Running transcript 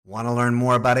Want to learn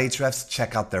more about Ahrefs?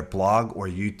 Check out their blog or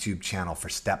YouTube channel for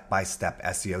step-by-step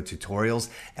SEO tutorials,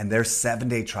 and their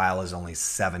 7-day trial is only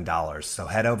 $7. So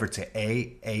head over to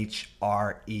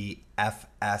ahrefs.com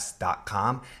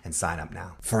and sign up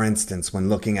now. For instance, when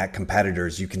looking at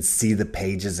competitors, you can see the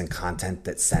pages and content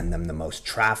that send them the most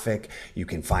traffic. You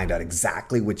can find out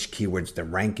exactly which keywords they're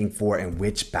ranking for and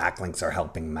which backlinks are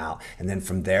helping them out. And then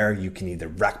from there, you can either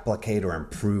replicate or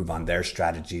improve on their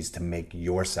strategies to make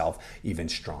yourself even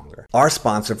stronger. Our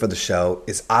sponsor for the show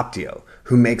is Optio,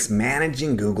 who makes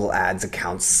managing Google Ads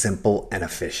accounts simple and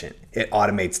efficient. It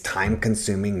automates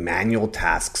time-consuming manual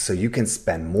tasks so you can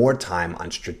spend more time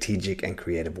on strategic and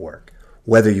creative work.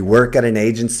 Whether you work at an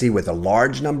agency with a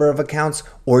large number of accounts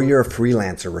or you're a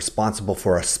freelancer responsible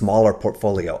for a smaller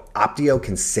portfolio, Optio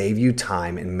can save you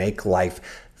time and make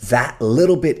life that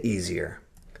little bit easier.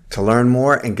 To learn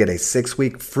more and get a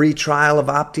 6-week free trial of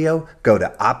Optio, go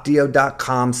to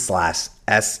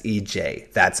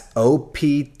optio.com/SEJ. That's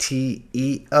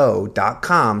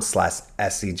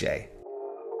OPTEO.com/SEJ.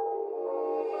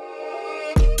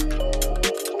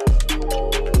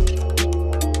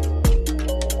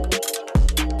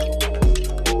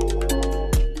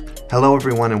 Hello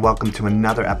everyone and welcome to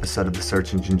another episode of the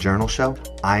Search Engine Journal Show.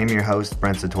 I am your host,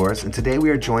 Brent Satoris, and today we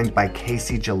are joined by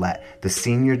Casie Gillette, the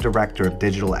Senior Director of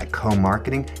Digital at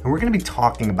Co-Marketing, and we're going to be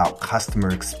talking about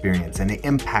customer experience and the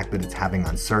impact that it's having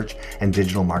on search and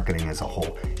digital marketing as a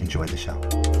whole. Enjoy the show.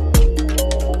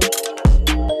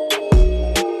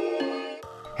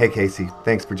 Hey Casie,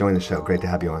 thanks for joining the show. Great to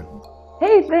have you on.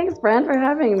 Hey, thanks, Brent, for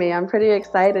having me. I'm pretty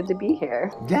excited to be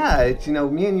here. Yeah, it's,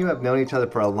 me and you have known each other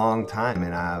for a long time,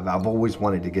 and I've always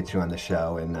wanted to get you on the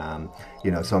show, and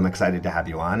so I'm excited to have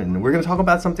you on. And we're going to talk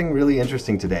about something really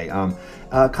interesting today,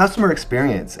 customer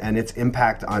experience and its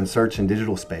impact on search and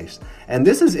digital space. And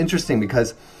this is interesting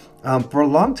because for a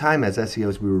long time as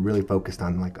SEOs, we were really focused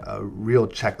on like a real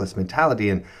checklist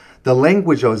mentality, and the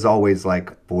language was always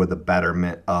like for the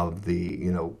betterment of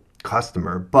the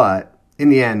customer, but in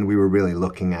the end, we were really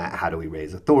looking at how do we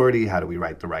raise authority, how do we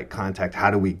write the right content, how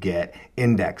do we get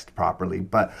indexed properly.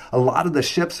 But a lot of the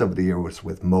shifts over the year was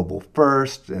with mobile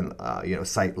first and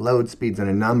site load speeds and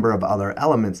a number of other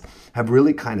elements have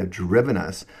really kind of driven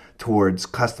us towards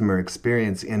customer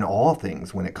experience in all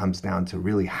things when it comes down to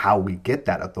really how we get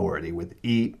that authority with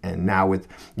EAT and now with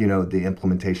the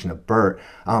implementation of BERT.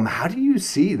 How do you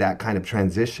see that kind of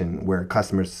transition where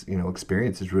customers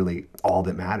experience is really all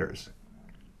that matters?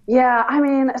 Yeah,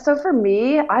 so for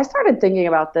me, I started thinking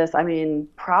about this,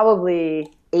 probably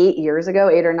 8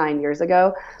 or 9 years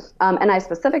ago. And I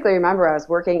specifically remember I was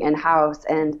working in-house,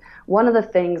 and one of the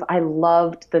things I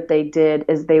loved that they did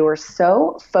is they were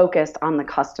so focused on the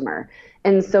customer.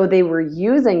 And so they were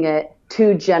using it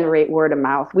to generate word of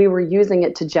mouth. We were using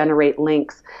it to generate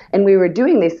links. And we were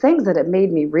doing these things that it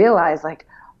made me realize like,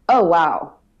 oh,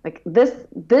 wow. Like this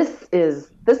is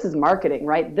marketing,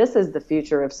 right? This is the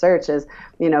future of search is,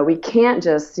 we can't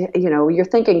just, you're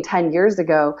thinking 10 years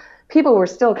ago, people were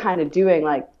still kind of doing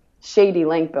like shady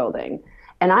link building.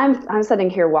 And I'm sitting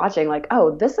here watching like,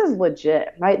 oh, this is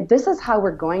legit, right? This is how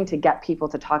we're going to get people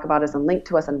to talk about us and link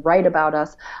to us and write about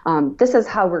us. This is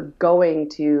how we're going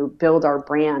to build our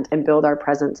brand and build our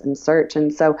presence in search.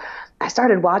 And so I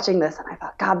started watching this and I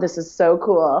thought, God, this is so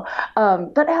cool.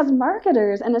 But as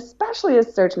marketers, and especially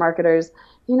as search marketers,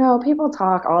 people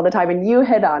talk all the time, and you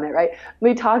hit on it, right?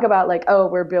 We talk about like, oh,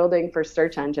 we're building for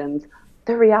search engines.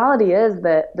 The reality is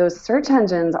that those search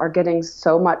engines are getting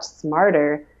so much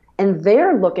smarter, and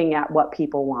they're looking at what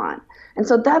people want. And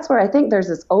so that's where I think there's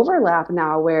this overlap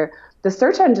now where the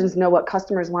search engines know what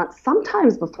customers want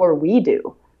sometimes before we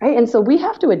do, right? And so we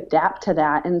have to adapt to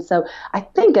that. And so I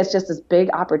think it's just this big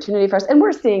opportunity for us, and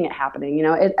we're seeing it happening.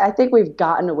 I think we've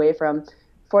gotten away from,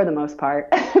 for the most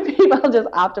part, people just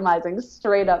optimizing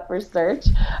straight up for search.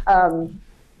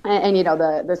 And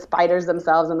the spiders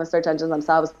themselves and the search engines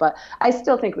themselves, but I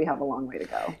still think we have a long way to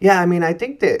go. Yeah, I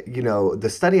think that, the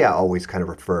study I always kind of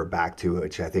refer back to,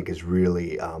 which I think is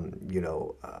really,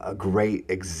 a great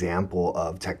example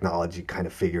of technology kind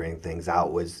of figuring things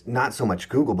out was not so much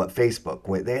Google, but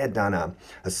Facebook. They had done a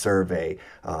survey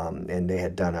and they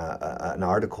had done an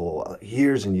article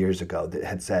years and years ago that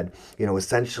had said,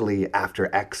 essentially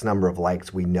after X number of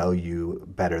likes, we know you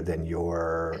better than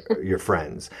your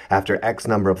friends. After X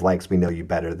number of likes, we know you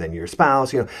better than your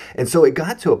spouse, And so it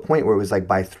got to a point where it was like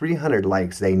by 300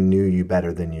 likes, they knew you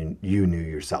better than you knew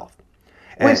yourself.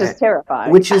 Which is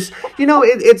terrifying. which is,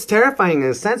 it's terrifying in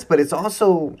a sense, but it's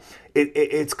also,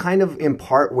 it's kind of in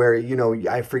part where,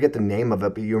 I forget the name of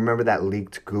it, but you remember that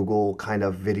leaked Google kind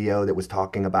of video that was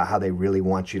talking about how they really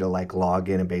want you to like log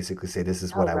in and basically say, this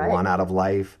is what Oh, I right. want out of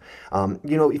life.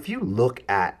 If you look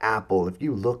at Apple, if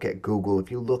you look at Google,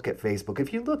 if you look at Facebook,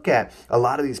 if you look at a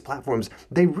lot of these platforms,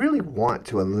 they really want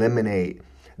to eliminate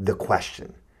the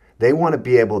question. They want to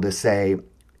be able to say,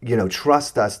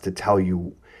 trust us to tell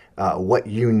you what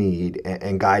you need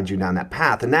and guide you down that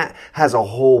path. And that has a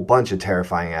whole bunch of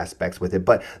terrifying aspects with it.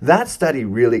 But that study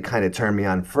really kind of turned me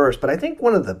on first. But I think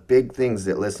one of the big things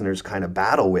that listeners kind of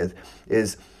battle with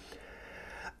is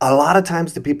a lot of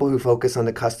times the people who focus on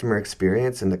the customer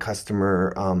experience and the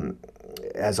customer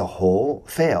as a whole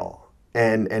fail.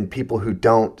 And people who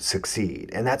don't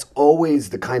succeed. And that's always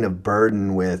the kind of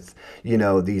burden with,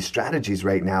 these strategies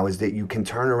right now, is that you can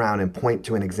turn around and point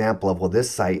to an example of, well,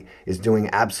 this site is doing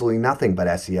absolutely nothing but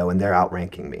SEO and they're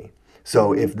outranking me.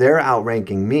 So if they're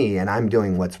outranking me and I'm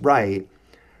doing what's right,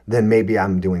 then maybe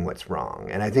I'm doing what's wrong.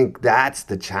 And I think that's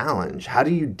the challenge. How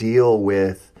do you deal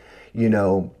with,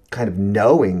 kind of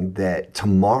knowing that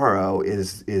tomorrow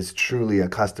is truly a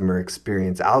customer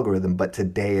experience algorithm, but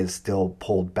today is still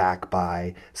pulled back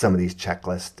by some of these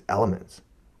checklist elements?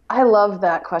 I love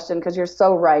that question because you're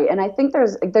so right. And I think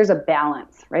there's a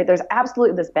balance, right? There's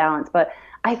absolutely this balance. But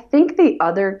I think the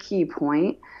other key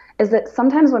point is that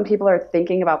sometimes when people are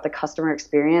thinking about the customer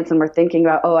experience and we're thinking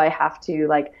about, oh, I have to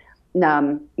like,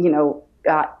 um, you know,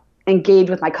 uh, engage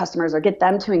with my customers or get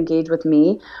them to engage with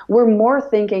me, we're more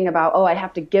thinking about, oh, I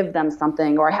have to give them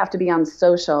something or I have to be on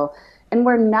social. And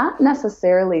we're not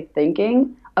necessarily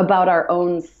thinking about our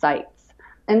own sites.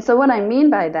 And so what I mean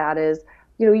by that is,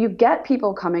 you get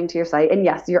people coming to your site and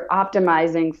yes, you're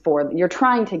optimizing you're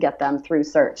trying to get them through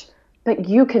search. But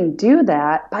you can do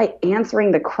that by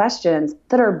answering the questions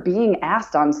that are being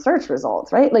asked on search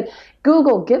results, right? Like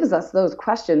Google gives us those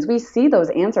questions. We see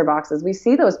those answer boxes. We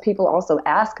see those people also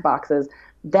ask boxes.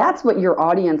 That's what your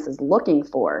audience is looking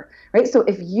for, right? So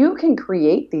if you can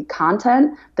create the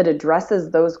content that addresses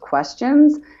those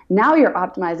questions, now you're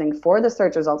optimizing for the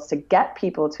search results to get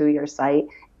people to your site,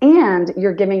 and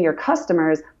you're giving your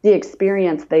customers the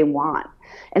experience they want.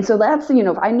 And so that's,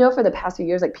 I know for the past few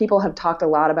years, like people have talked a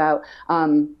lot about,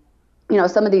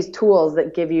 some of these tools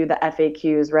that give you the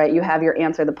FAQs, right? You have your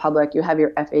Answer the Public, you have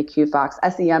your FAQ Fox,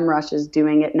 SEMrush is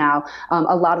doing it now.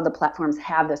 A lot of the platforms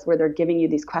have this where they're giving you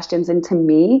these questions. And to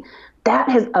me, that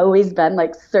has always been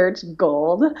like search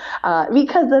gold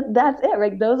because that's it,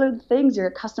 right? Those are the things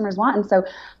your customers want. And so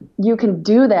you can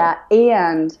do that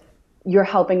and you're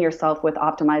helping yourself with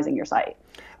optimizing your site.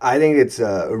 I think it's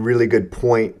a really good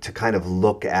point to kind of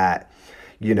look at,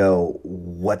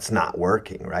 what's not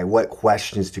working, right? What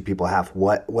questions do people have?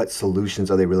 What solutions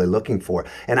are they really looking for?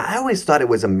 And I always thought it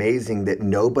was amazing that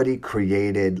nobody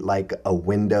created like a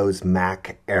Windows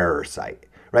Mac error site.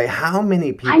 Right? How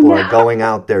many people are going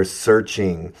out there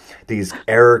searching these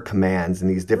error commands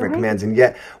and these different commands? And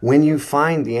yet when you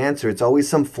find the answer, it's always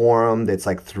some forum that's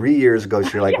like 3 years ago. So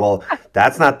you're like, well,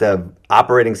 that's not the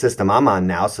operating system I'm on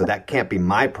now, so that can't be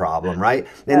my problem, right?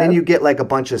 And then you get like a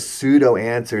bunch of pseudo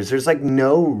answers. There's like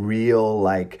no real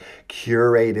like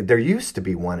curated. There used to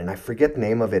be one, and I forget the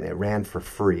name of it. It ran for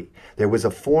free. There was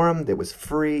a forum that was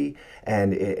free,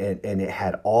 and it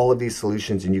had all of these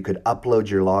solutions, and you could upload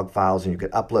your log files, and you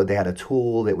could upload. They had a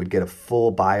tool that would get a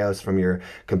full BIOS from your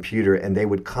computer, and they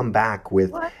would come back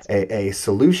with a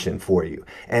solution for you.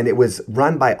 And it was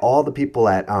run by all the people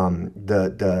at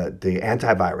the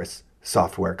antivirus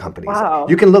software companies. Wow.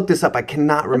 You can look this up. I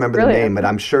cannot remember the brilliant. name, but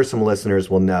I'm sure some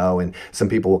listeners will know and some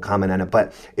people will comment on it.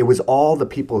 But it was all the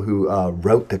people who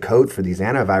wrote the code for these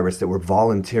antivirus that were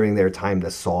volunteering their time to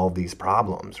solve these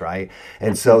problems, right?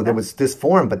 And so there was this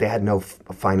forum, but they had no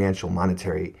financial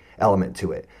monetary element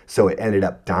to it. So it ended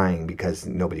up dying because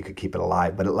nobody could keep it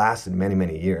alive, but it lasted many,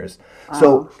 many years. Wow.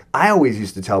 So I always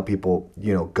used to tell people,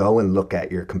 go and look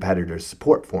at your competitors'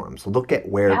 support forums. Look at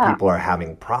where people are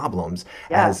having problems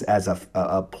as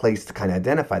a place to kind of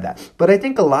identify that. But I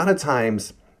think a lot of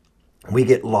times we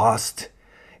get lost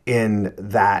in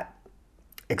that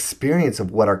experience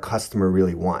of what our customer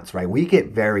really wants, right? We get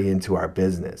very into our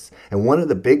business. And one of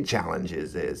the big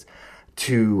challenges is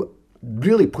to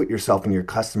really put yourself in your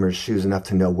customer's shoes enough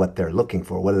to know what they're looking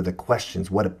for. What are the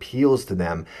questions? What appeals to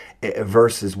them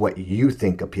versus what you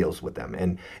think appeals with them?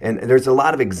 And there's a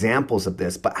lot of examples of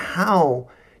this, but how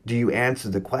do you answer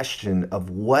the question of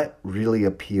what really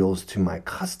appeals to my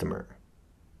customer?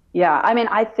 Yeah, I mean,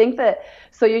 I think that,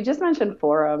 so you just mentioned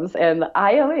forums, and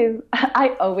I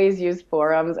always use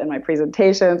forums in my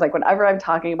presentations, like whenever I'm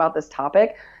talking about this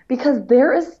topic, because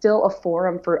there is still a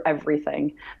forum for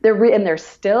everything. And they're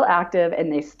still active and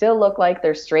they still look like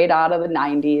they're straight out of the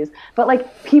 90s. But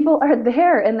like people are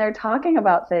there and they're talking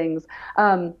about things.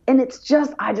 And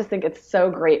I just think it's so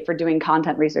great for doing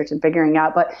content research and figuring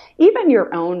out. But even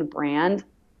your own brand,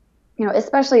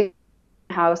 especially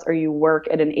house or you work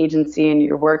at an agency and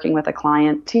you're working with a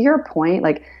client, to your point,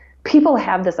 like people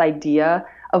have this idea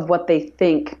of what they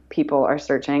think people are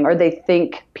searching or they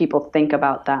think people think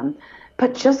about them.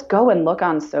 But just go and look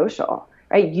on social,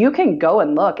 right? You can go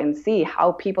and look and see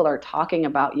how people are talking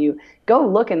about you. Go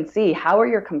look and see how are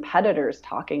your competitors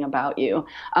talking about you.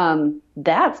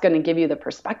 That's going to give you the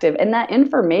perspective. And that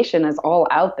information is all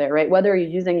out there, right? Whether you're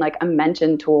using like a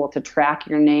mention tool to track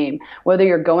your name, whether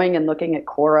you're going and looking at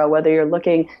Quora, whether you're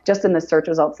looking just in the search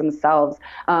results themselves.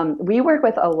 We work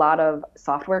with a lot of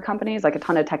software companies, like a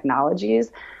ton of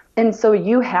technologies. And so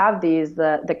you have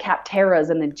the Capterras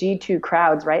and the G2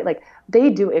 crowds, right? Like they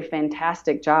do a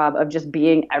fantastic job of just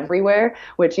being everywhere,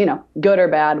 which, good or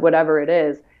bad, whatever it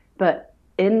is. But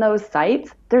in those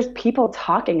sites, there's people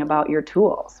talking about your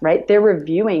tools, right? They're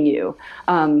reviewing you.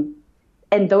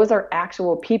 And those are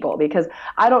actual people, because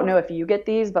I don't know if you get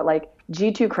these, but like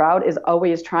G2 Crowd is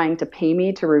always trying to pay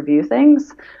me to review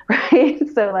things, right?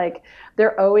 So like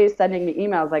they're always sending me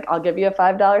emails like, I'll give you a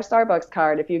 $5 Starbucks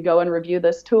card if you go and review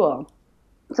this tool.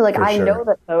 So like I know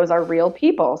that those are real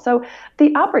people. So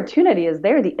the opportunity is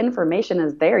there. The information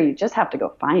is there. You just have to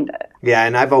go find it. Yeah,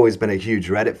 and I've always been a huge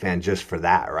Reddit fan just for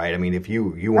that, right? I mean, if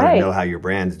you want to know how your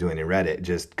brand's doing in Reddit,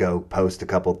 just go post a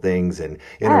couple things and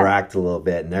interact a little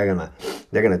bit, and they're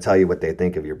gonna tell you what they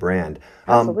think of your brand.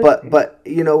 But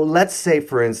let's say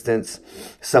for instance,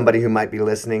 somebody who might be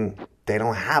listening, they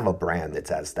don't have a brand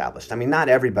that's established. I mean, not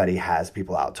everybody has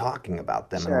people out talking about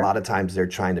them, and a lot of times they're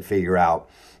trying to figure out.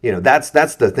 That's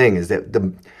the thing is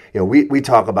that we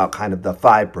talk about kind of the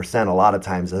 5% a lot of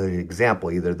times as an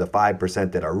example, either the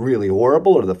 5% that are really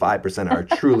horrible or the 5% are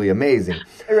truly amazing.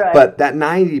 Right. But that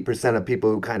 90% of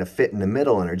people who kind of fit in the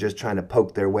middle and are just trying to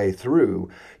poke their way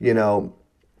through,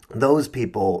 those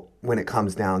people, when it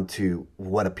comes down to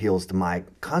what appeals to my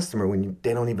customer,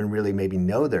 they don't even really maybe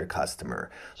know their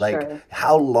customer. Like,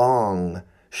 how long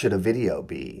should a video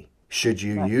be? Should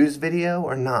you use video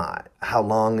or not? How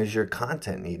long does your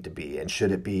content need to be? And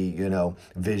should it be,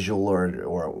 visual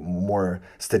or more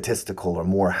statistical or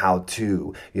more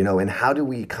how-to? And how do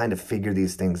we kind of figure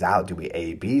these things out? Do we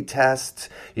A/B test?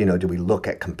 Do we look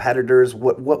at competitors?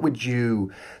 What would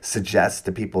you suggest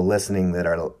to people listening that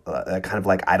are kind of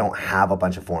like, I don't have a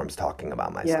bunch of forums talking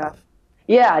about my stuff?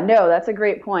 Yeah, no, that's a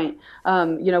great point.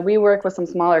 We work with some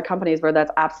smaller companies where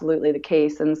that's absolutely the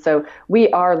case. And so we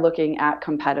are looking at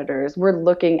competitors. We're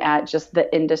looking at just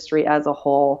the industry as a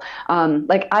whole. We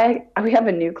have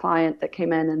a new client that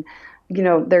came in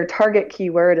and, their target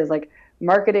keyword is like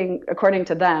marketing, according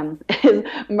to them, is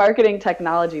marketing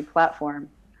technology platform.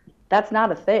 That's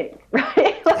not a thing,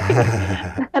 right?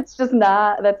 That's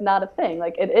not a thing.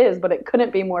 Like it is, but it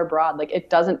couldn't be more broad. Like it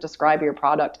doesn't describe your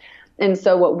product. And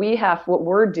so what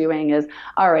we're doing is,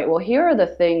 all right, well, here are the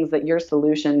things that your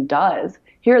solution does.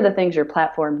 Here are the things your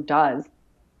platform does.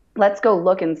 Let's go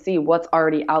look and see what's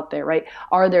already out there, right?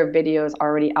 Are there videos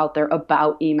already out there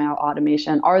about email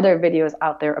automation? Are there videos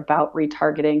out there about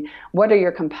retargeting? What are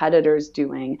your competitors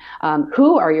doing?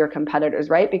 Who are your competitors,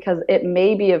 right? Because it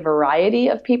may be a variety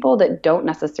of people that don't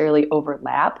necessarily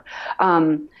overlap.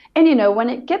 And when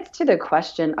it gets to the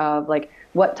question of like,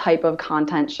 what type of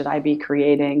content should I be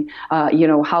creating?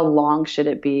 How long should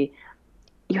it be?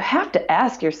 You have to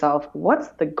ask yourself, what's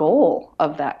the goal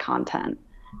of that content?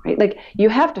 Right? Like you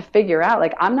have to figure out,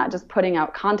 like, I'm not just putting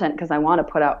out content because I want to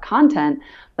put out content.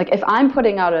 Like if I'm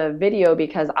putting out a video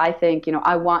because I think,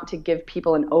 I want to give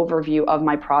people an overview of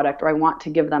my product or I want to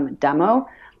give them a demo,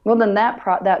 well, then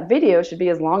that video should be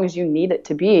as long as you need it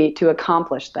to be to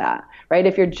accomplish that, right?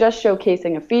 If you're just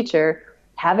showcasing a feature,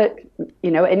 have it,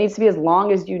 it needs to be as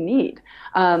long as you need.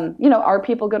 Are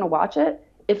people going to watch it?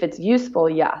 If it's useful,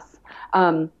 yes.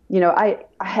 I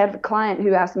had a client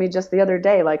who asked me just the other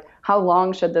day, like, how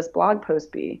long should this blog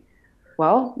post be?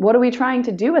 Well, what are we trying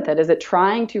to do with it? Is it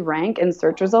trying to rank in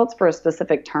search results for a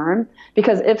specific term?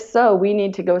 Because if so, we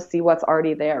need to go see what's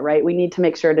already there, right? We need to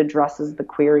make sure it addresses the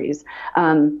queries.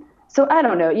 So I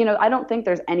don't know, I don't think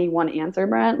there's any one answer,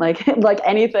 Brent, like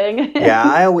anything. Yeah,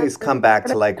 I always come back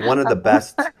to like one of the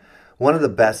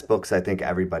best books I think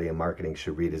everybody in marketing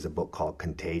should read is a book called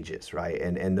Contagious, right?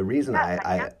 And the reason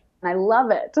I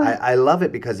love it. I love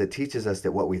it because it teaches us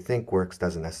that what we think works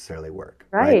doesn't necessarily work.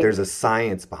 Right? There's a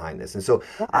science behind this. And so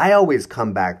I always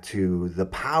come back to the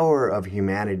power of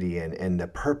humanity and the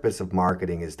purpose of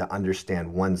marketing is to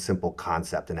understand one simple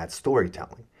concept, and that's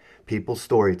storytelling. People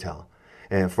storytell,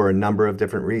 and for a number of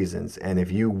different reasons. And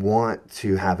if you want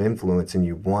to have influence and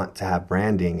you want to have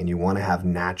branding and you want to have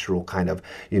natural kind of,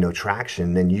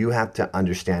 traction, then you have to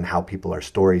understand how people are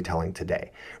storytelling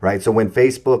today, right? So when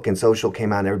Facebook and social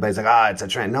came out, everybody's like, it's a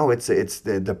trend. No, it's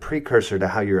the precursor to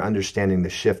how you're understanding the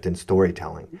shift in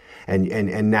storytelling.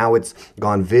 And now it's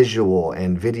gone visual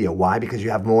and video. Why? Because you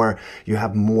have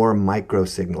more micro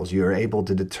signals. You're able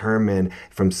to determine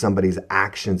from somebody's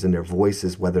actions and their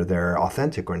voices whether they're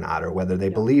authentic or not, or whether they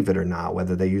believe it or not,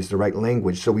 whether they use the right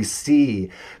language. So we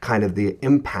see kind of the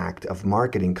impact of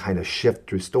marketing kind of shift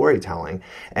through storytelling.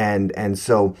 And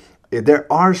so there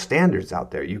are standards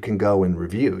out there. You can go and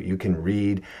review. You can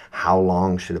read how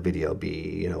long should a video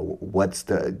be, what's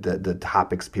the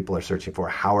topics people are searching for,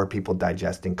 how are people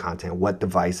digesting content, what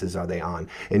devices are they on.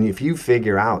 And if you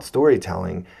figure out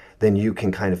storytelling, then you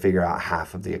can kind of figure out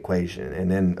half of the equation. And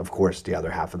then, of course, the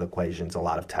other half of the equation is a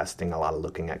lot of testing, a lot of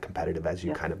looking at competitive, as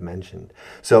you kind of mentioned.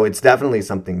 So it's definitely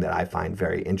something that I find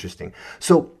very interesting.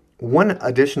 So one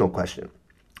additional question,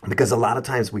 because a lot of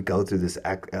times we go through this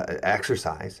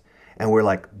exercise and we're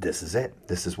like, this is it.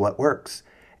 This is what works.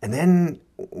 And then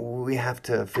we have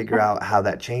to figure out how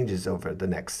that changes over the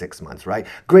next 6 months, right?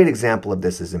 Great example of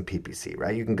this is in PPC,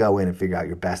 right? You can go in and figure out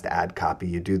your best ad copy.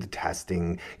 You do the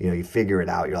testing, you figure it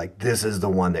out. You're like, this is the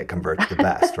one that converts the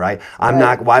best, right?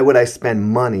 Why would I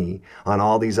spend money on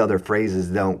all these other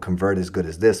phrases that don't convert as good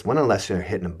as this one, unless you're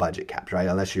hitting a budget cap, right?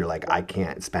 Unless you're like, I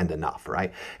can't spend enough,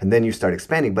 right? And then you start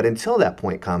expanding. But until that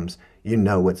point comes, you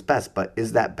know what's best. But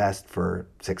is that best for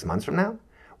 6 months from now?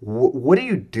 What do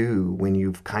you do when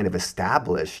you've kind of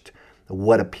established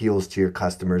what appeals to your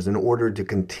customers in order to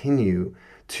continue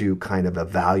to kind of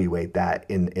evaluate that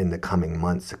in the coming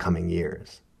months, the coming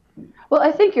years? Well,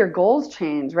 I think your goals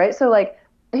change, right? So like,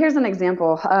 here's an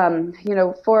example,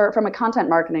 from a content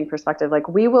marketing perspective, like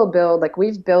we've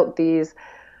built these,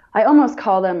 I almost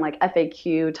call them like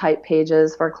FAQ type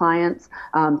pages for clients,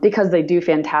 because they do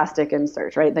fantastic in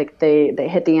search, right? Like they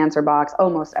hit the answer box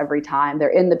almost every time. They're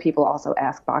in the people also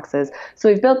ask boxes. So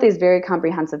we've built these very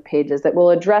comprehensive pages that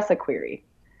will address a query.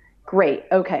 Great.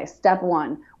 Okay. Step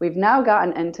one, we've now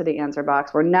gotten into the answer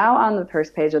box. We're now on the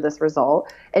first page of this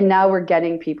result, and now we're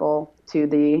getting people to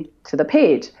the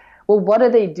page. Well, what are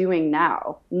they doing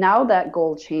now? Now that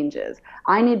goal changes.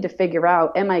 I need to figure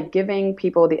out, am I giving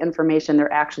people the information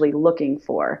they're actually looking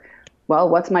for? Well,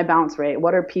 what's my bounce rate?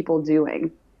 What are people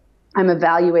doing? I'm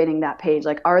evaluating that page.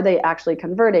 Like, are they actually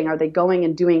converting? Are they going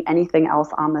and doing anything else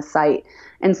on the site?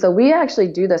 And so we actually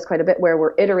do this quite a bit where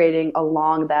we're iterating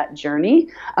along that journey.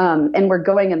 And we're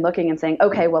going and looking and saying,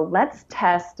 okay, well, let's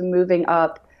test moving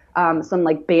up some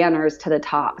like banners to the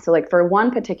top. So like for one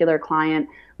particular client,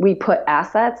 we put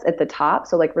assets at the top.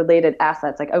 So like related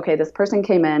assets, like, okay, this person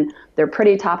came in, they're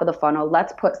pretty top of the funnel.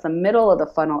 Let's put some middle of the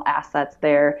funnel assets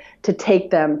there to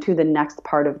take them to the next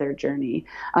part of their journey.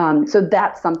 So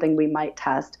that's something we might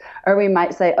test. Or we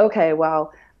might say, okay,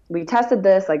 well, we tested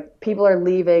this, like people are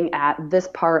leaving at this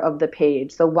part of the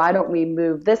page. So why don't we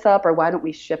move this up, or why don't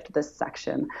we shift this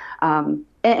section?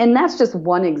 And that's just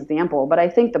one example. But I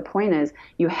think the point is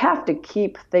you have to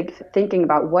keep thinking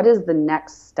about what is the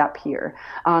next step here.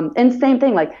 And same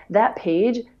thing, like that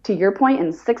page, to your point,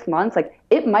 in 6 months, like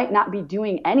it might not be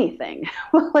doing anything.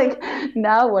 Like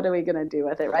now what are we going to do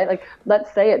with it, right? Like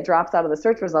let's say it drops out of the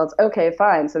search results. Okay,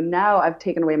 fine. So now I've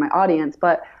taken away my audience,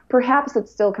 but perhaps it's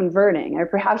still converting, or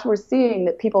perhaps we're seeing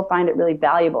that people find it really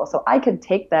valuable. So I could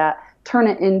take that, turn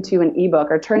it into an ebook,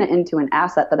 or turn it into an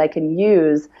asset that I can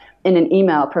use in an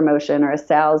email promotion or a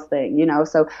sales thing,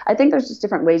 So I think there's just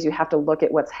different ways you have to look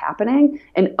at what's happening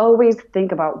and always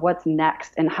think about what's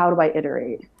next and how do I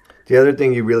iterate. The other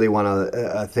thing you really want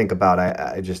to think about,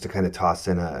 I just to kind of toss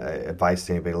in advice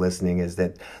to anybody listening, is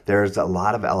that there's a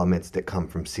lot of elements that come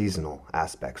from seasonal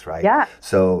aspects, right? Yeah.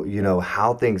 So,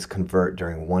 how things convert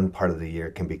during one part of the year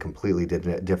can be completely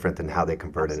different than how they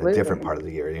convert in a different part of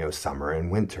the year, summer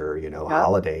and winter,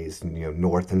 holidays,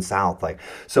 north and south.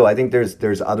 So I think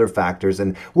there's other factors.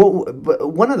 And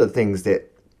one of the things that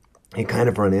you kind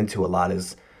of run into a lot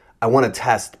is, I want to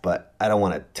test, but I don't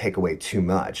want to take away too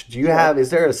much. Is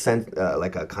there a sense,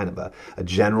 like a kind of a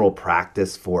general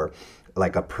practice for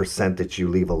like a percent that you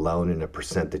leave alone and a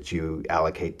percent that you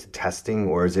allocate to testing?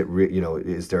 Or is it,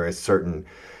 is there a certain,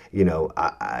 I'm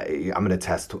going to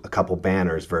test a couple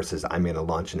banners versus I'm going to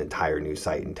launch an entire new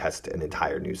site and test an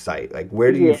entire new site? Like,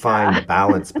 where do you find the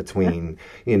balance between,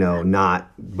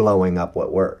 not blowing up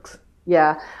what works?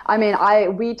 Yeah. I mean,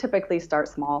 we typically start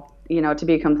small, to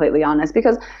be completely honest,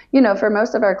 because, for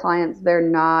most of our clients, they're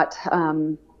not,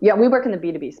 Yeah, we work in the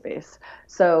B2B space.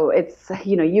 So it's,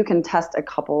 you can test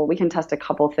we can test a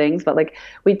couple things, but like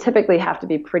we typically have to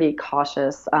be pretty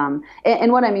cautious.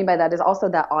 And what I mean by that is also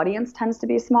that audience tends to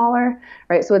be smaller,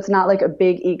 right? So it's not like a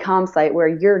big e-com site where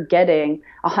you're getting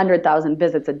 100,000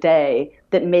 visits a day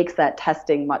that makes that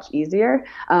testing much easier.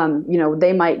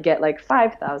 They might get like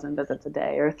 5,000 visits a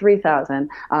day or 3,000,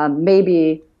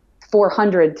 maybe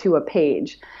 400 to a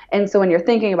page. And so when you're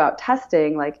thinking about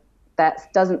testing, like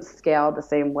that doesn't scale the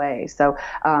same way. So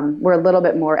we're a little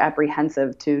bit more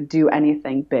apprehensive to do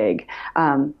anything big.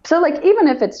 So like even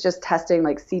if it's just testing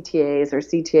like CTAs or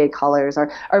CTA colors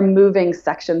or moving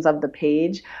sections of the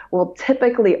page, we'll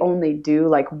typically only do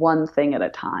like one thing at a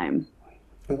time.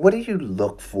 What do you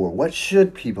look for? What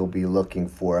should people be looking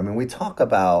for? I mean, we talk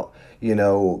about,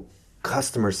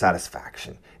 customer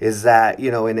satisfaction. Is that,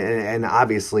 and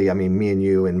obviously, I mean, me and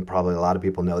you and probably a lot of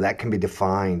people know that can be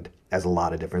defined as a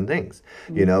lot of different things,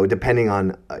 depending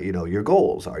on, your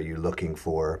goals. Are you looking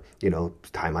for,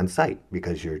 time on site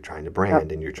because you're trying to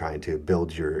brand and you're trying to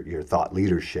build your thought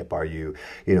leadership? Are you,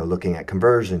 looking at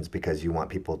conversions because you want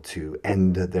people to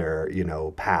end their,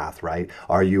 path, right?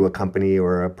 Are you a company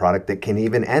or a product that can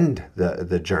even end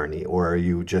the journey, or are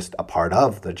you just a part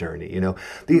of the journey?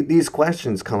 These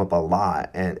questions come up a lot.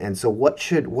 And so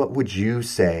what would you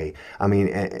say? I mean,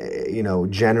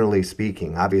 generally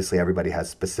speaking, obviously everybody has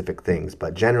specific things,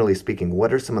 but generally speaking,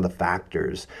 what are some of the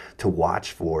factors to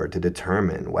watch for to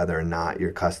determine whether or not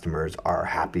your customers are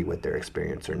happy with their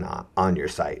experience or not on your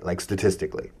site, like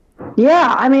statistically?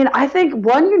 Yeah, I mean, I think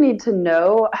you need to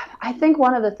know. I think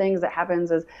one of the things that happens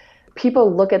is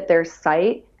people look at their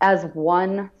site as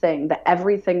one thing, that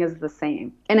everything is the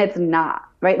same. And it's not,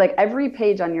 right? Like every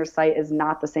page on your site is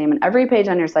not the same, and every page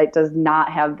on your site does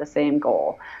not have the same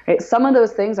goal, right? Some of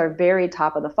those things are very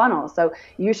top of the funnel. So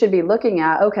you should be looking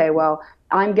at, okay, well,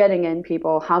 I'm getting in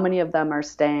people, how many of them are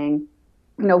staying?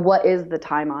 What is the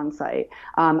time on site?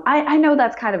 I know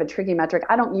that's kind of a tricky metric.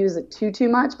 I don't use it too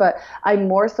much, but I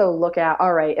more so look at,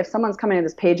 all right, if someone's coming to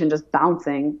this page and just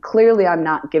bouncing, clearly I'm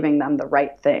not giving them the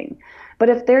right thing. But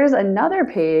if there's another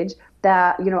page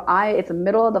that, it's a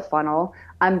middle of the funnel,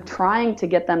 I'm trying to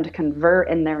get them to convert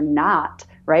and they're not,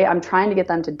 right? I'm trying to get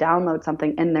them to download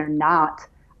something and they're not.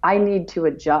 I need to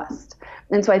adjust.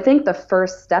 And so I think the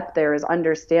first step there is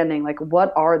understanding, like,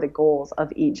 what are the goals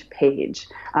of each page,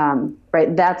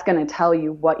 right? That's going to tell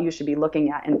you what you should be looking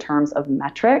at in terms of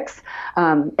metrics.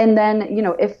 And then,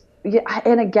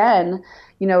 and again,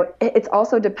 it's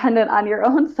also dependent on your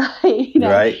own site.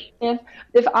 Right.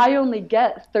 If I only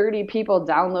get 30 people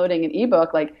downloading an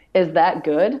ebook, like, is that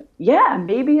good? Yeah,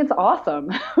 maybe it's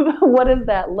awesome. What does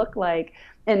that look like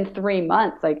in 3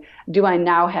 months? Like, do I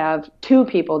now have 2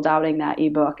 people downloading that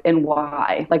ebook, and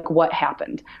why? Like, what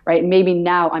happened, right? Maybe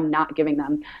now I'm not giving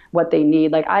them what they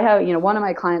need. Like I have, one of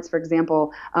my clients, for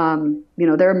example,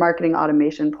 they're a marketing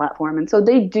automation platform. And so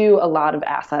they do a lot of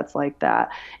assets like that.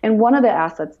 And one of the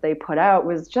assets they put out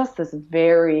was just this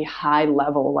very high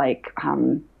level, like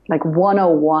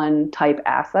 101 type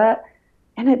asset,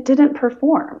 and it didn't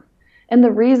perform. And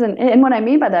the reason, and what I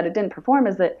mean by that it didn't perform,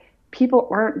 is that people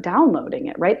aren't downloading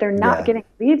it, right? They're not getting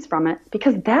leads from it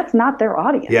because that's not their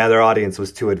audience. Yeah, their audience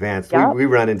was too advanced. Yep. We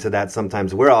run into that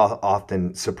sometimes. We're all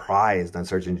often surprised on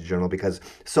Search Engine Journal because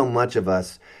so much of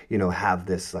us, have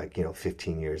this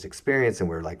 15 years experience, and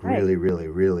we're like really, really,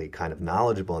 really kind of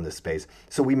knowledgeable in this space.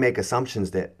 So we make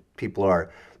assumptions that people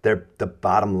the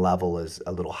bottom level is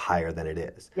a little higher than it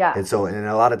is. Yeah. And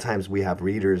a lot of times we have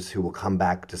readers who will come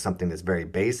back to something that's very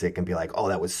basic and be like, oh,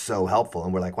 that was so helpful.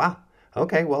 And we're like, wow.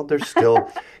 Okay, well, there's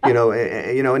still, it's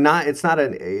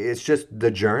just the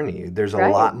journey. There's a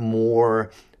lot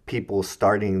more people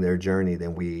starting their journey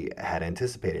than we had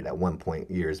anticipated at one point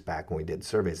years back when we did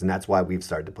surveys. And that's why we've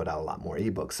started to put out a lot more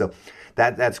ebooks. So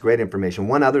that's great information.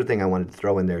 One other thing I wanted to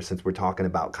throw in there, since we're talking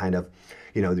about kind of,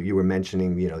 you were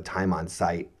mentioning, time on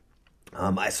site.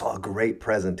 I saw a great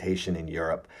presentation in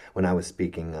Europe when I was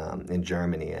speaking in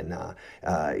Germany, and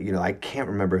I can't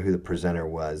remember who the presenter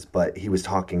was, but he was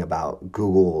talking about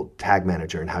Google Tag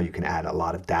Manager and how you can add a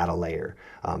lot of data layer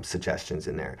suggestions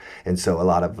in there. And so a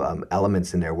lot of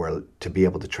elements in there were to be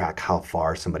able to track how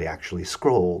far somebody actually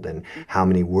scrolled and how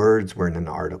many words were in an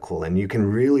article, and you can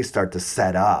really start to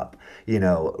set up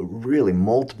really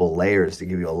multiple layers to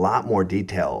give you a lot more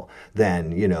detail than,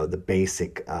 the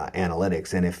basic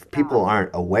analytics. And if people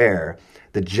aren't aware,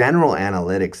 the general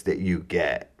analytics that you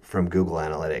get from Google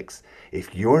Analytics,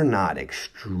 if you're not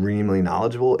extremely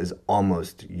knowledgeable, is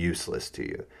almost useless to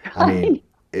you.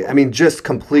 I mean, just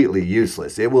completely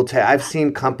useless. It will I've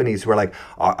seen companies who are like,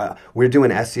 we're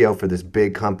doing SEO for this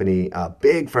big company,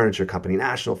 big furniture company,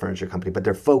 national furniture company, but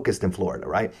they're focused in Florida,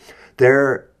 right?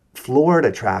 Their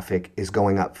Florida traffic is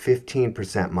going up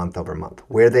 15% month over month,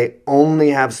 where they only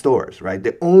have stores, right?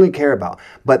 They only care about,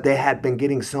 but they had been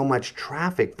getting so much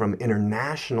traffic from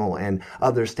international and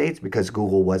other states because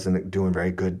Google wasn't doing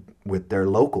very good with their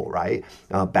local, right?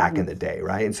 Back in the day,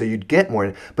 right? And so you'd get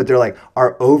more, but they're like,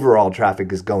 our overall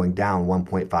traffic is going down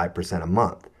 1.5% a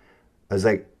month. I was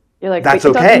like, you're like, that's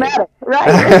it doesn't okay. matter.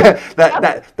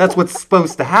 Right. That's what's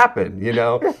supposed to happen, you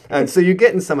know? And so you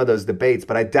get in some of those debates,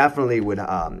 but I definitely would,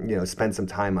 spend some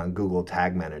time on Google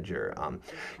Tag Manager,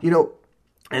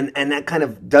 and that kind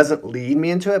of doesn't lead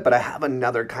me into it, but I have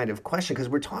another kind of question because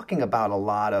we're talking about a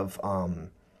lot of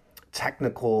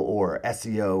technical or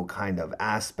SEO kind of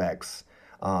aspects.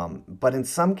 But in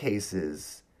some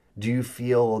cases, do you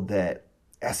feel that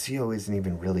SEO isn't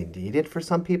even really needed for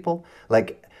some people?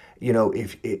 Like,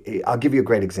 if I'll give you a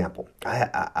great example.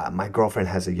 My girlfriend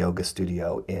has a yoga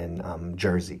studio in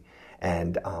Jersey,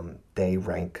 and they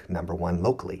rank number one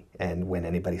locally. And when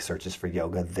anybody searches for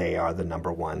yoga, they are the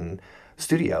number one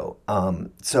studio.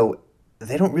 So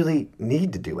they don't really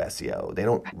need to do SEO. They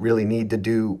don't really need to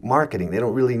do marketing. They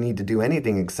don't really need to do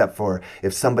anything except for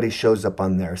if somebody shows up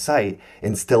on their site,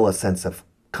 instill a sense of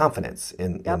confidence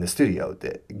in the studio,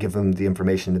 give them the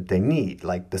information that they need,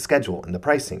 like the schedule and the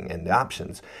pricing and the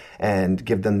options, and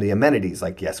give them the amenities,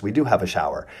 like, yes, we do have a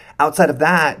shower. Outside of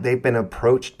that, they've been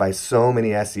approached by so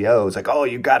many SEOs, like, oh,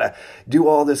 you gotta do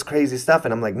all this crazy stuff.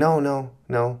 And I'm like, no, you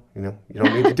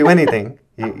don't need to do anything.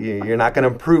 You're not going to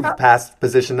improve past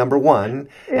position number one,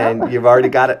 and you've already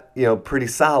got it, pretty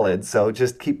solid. So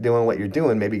just keep doing what you're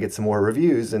doing. Maybe get some more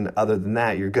reviews, and other than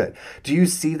that, you're good. Do you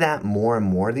see that more and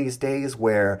more these days,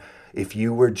 where if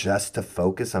you were just to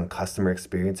focus on customer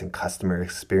experience and customer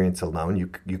experience alone,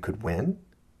 you could win?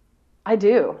 I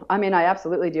do. I mean, I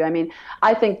absolutely do. I mean,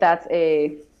 I think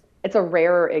it's a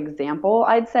rarer example,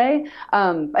 I'd say.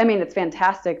 I mean, it's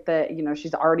fantastic that,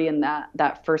 she's already in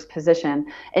that first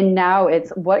position. And now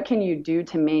it's what can you do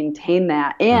to maintain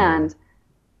that and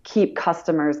keep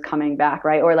customers coming back,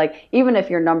 right? Or like, even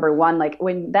if you're number one, like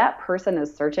when that person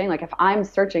is searching, like if I'm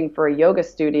searching for a yoga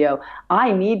studio,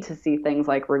 I need to see things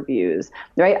like reviews,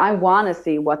 right? I want to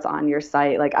see what's on your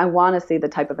site. Like I want to see the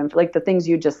type of info, like the things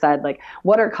you just said, like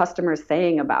what are customers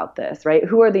saying about this, right?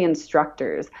 Who are the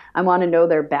instructors? I want to know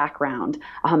their background.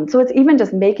 So it's even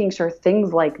just making sure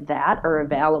things like that are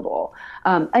available.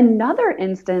 Another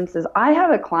instance is I have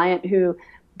a client who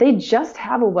they just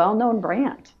have a well-known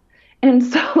brand. And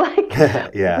so like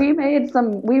we made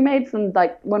some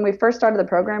like when we first started the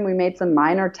program, we made some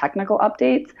minor technical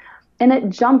updates and it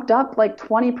jumped up like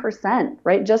 20%,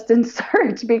 right? Just in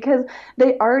search because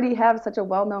they already have such a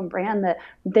well-known brand that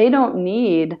they don't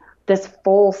need this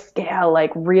full scale,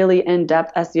 like really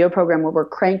in-depth SEO program where we're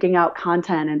cranking out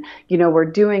content and, we're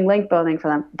doing link building for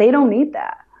them. They don't need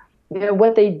that.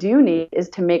 What they do need is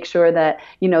to make sure that,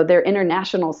 their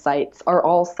international sites are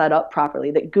all set up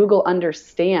properly, that Google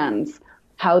understands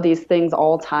how these things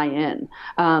all tie in.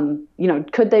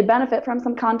 Could they benefit from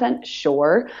some content?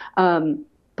 Sure.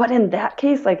 But in that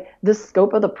case, like the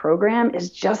scope of the program is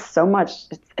just so much,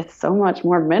 it's so much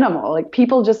more minimal. Like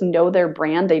people just know their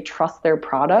brand, they trust their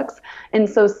products. And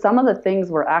so some of the things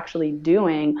we're actually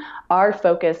doing are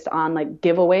focused on like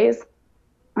giveaways.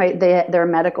 Right, they're a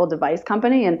medical device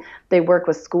company, and they work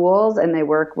with schools and they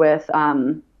work with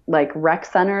like rec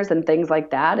centers and things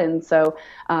like that. And so,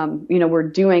 we're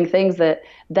doing things that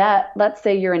let's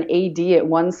say you're an AD at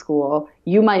one school,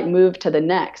 you might move to the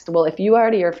next. Well, if you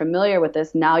already are familiar with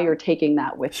this, now you're taking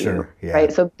that with you,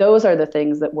 right? So those are the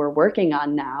things that we're working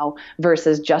on now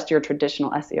versus just your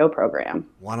traditional SEO program.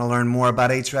 Want to learn more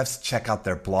about Ahrefs? Check out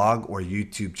their blog or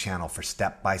YouTube channel for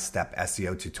step-by-step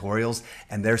SEO tutorials.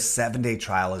 And their 7-day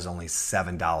trial is only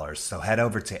 $7. So head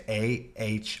over to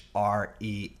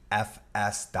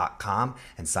ahrefs.com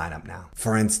and sign up now.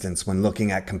 For instance, when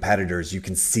looking at competitors, you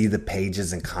can see the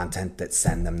pages and content that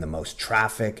send them the most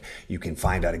traffic. You can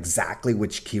find out exactly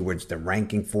which keywords they're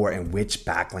ranking for and which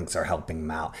backlinks are helping them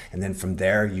out. And then from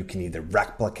there, you can either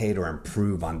replicate or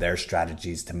improve on their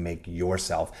strategies to make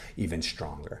yourself even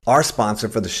stronger. Our sponsor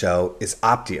for the show is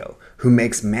Optio, who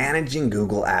makes managing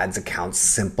Google Ads accounts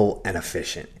simple and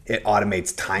efficient. It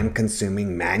automates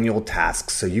time-consuming manual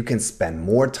tasks so you can spend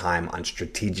more time on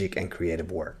strategic and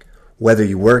creative work. Whether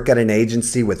you work at an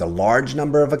agency with a large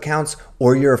number of accounts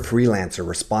or you're a freelancer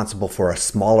responsible for a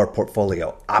smaller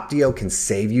portfolio, Optio can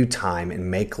save you time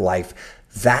and make life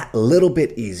that little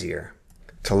bit easier.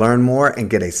 To learn more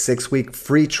and get a 6-week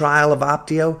free trial of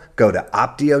Optio, go to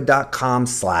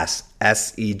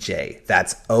optio.com/SEJ.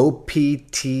 That's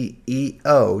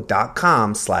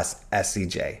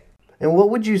OPTEO.com/SEJ. And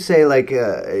what would you say, like,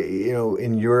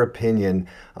 in your opinion,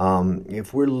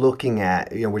 if we're looking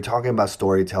at, we're talking about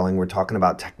storytelling, we're talking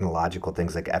about technological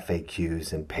things like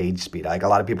FAQs and page speed. Like a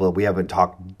lot of people, we haven't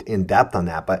talked in depth on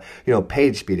that, but,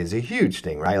 page speed is a huge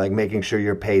thing, right? Like making sure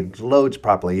your page loads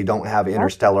properly. You don't have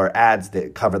interstellar ads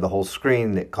that cover the whole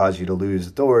screen that cause you to lose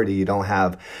authority. You don't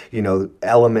have,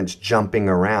 elements jumping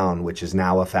around, which is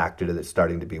now a factor that's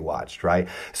starting to be watched, right?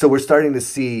 So we're starting to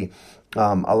see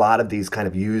a lot of these kind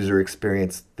of user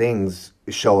experience things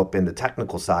show up in the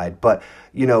technical side. But,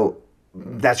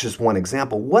 that's just one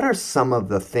example. What are some of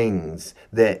the things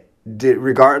that,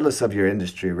 regardless of your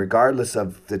industry, regardless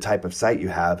of the type of site you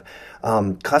have,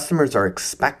 customers are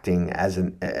expecting as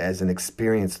an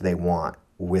experience they want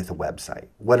with a website?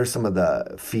 What are some of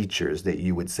the features that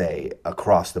you would say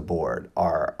across the board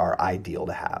are ideal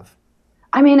to have?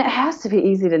 I mean, it has to be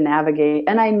easy to navigate.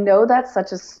 And I know that's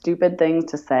such a stupid thing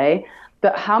to say,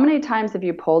 but how many times have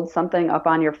you pulled something up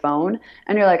on your phone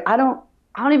and you're like, I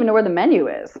don't even know where the menu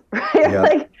is, right?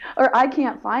 Yeah. Or I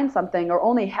can't find something, or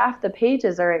only half the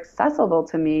pages are accessible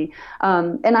to me.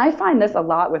 And I find this a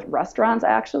lot with restaurants,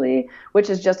 actually, which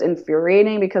is just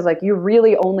infuriating because you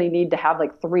really only need to have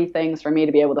three things for me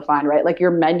to be able to find, right? Like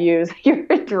your menus, your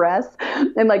address,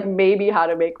 and maybe how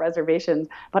to make reservations.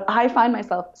 But I find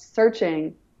myself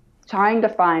searching, trying to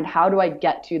find, how do I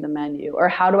get to the menu, or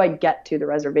how do I get to the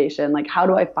reservation? How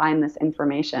do I find this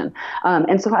information?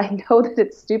 And so I know that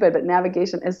it's stupid, but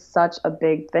navigation is such a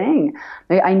big thing.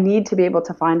 I need to be able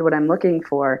to find what I'm looking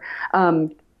for.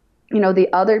 The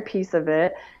other piece of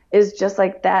it is just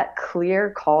that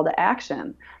clear call to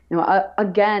action.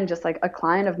 Again, just a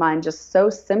client of mine, just so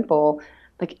simple,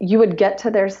 you would get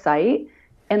to their site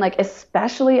and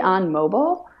especially on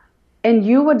mobile, and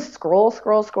you would scroll,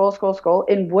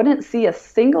 and wouldn't see a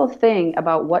single thing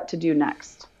about what to do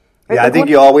next. Right? Yeah, I think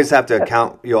you always have to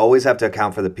account. You always have to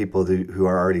account for the people who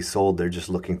are already sold. They're just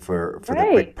looking for the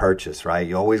quick purchase, right?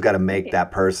 You always got to make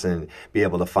that person be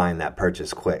able to find that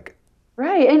purchase quick.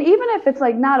 Right. And even if it's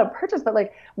not a purchase, but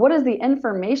what is the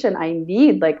information I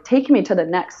need? Take me to the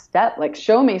next step,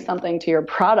 show me something to your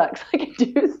product,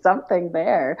 do something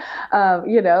there,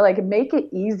 make it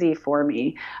easy for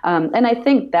me. And I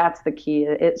think that's the key.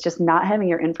 It's just not having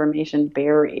your information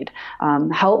buried.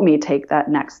 Help me take that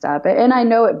next step. And I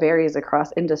know it varies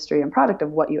across industry and product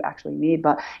of what you actually need,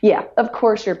 but yeah, of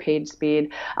course your page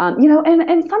speed,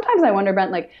 and sometimes I wonder,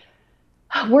 Brent,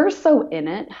 we're so in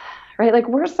it. Right?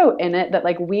 We're so in it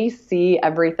that we see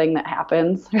everything that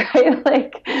happens,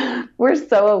 right? We're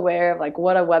so aware of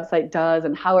what a website does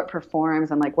and how it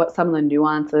performs and what some of the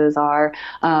nuances are.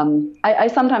 I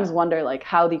sometimes wonder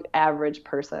how the average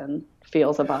person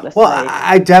feels about a site. Well,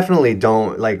 I definitely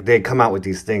don't they come out with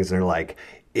these things and they're like,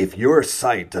 if your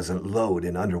site doesn't load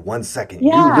in under 1 second, you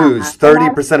lose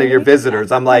 30% of your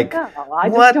visitors. I'm like,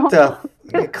 what the?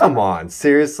 Come on,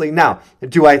 seriously? Now,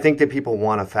 do I think that people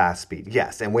want a fast speed?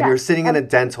 Yes. And when you're sitting in a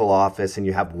dental office and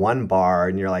you have one bar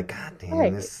and you're like, God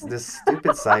damn, this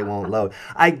stupid site won't load.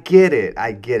 I get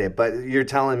it. But you're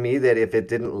telling me that if it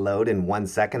didn't load in 1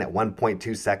 second, at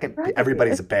 1.2 second,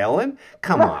 everybody's bailing?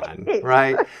 Come on,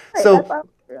 right? So,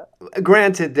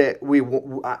 granted that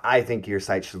I think your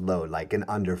site should load in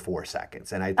under 4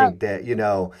 seconds, and I think that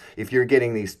if you're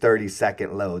getting these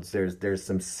 30-second loads, there's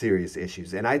some serious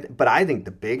issues. But I think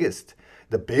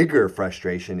the bigger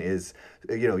frustration is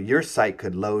your site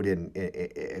could load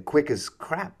in quick as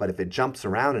crap, but if it jumps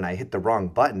around and I hit the wrong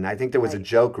button, I think there was a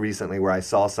joke recently where I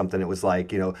saw something that was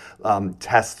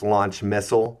test launch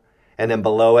missile. And then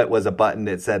below it was a button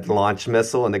that said launch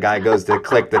missile, and the guy goes to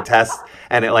click the test,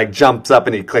 and it jumps up,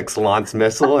 and he clicks launch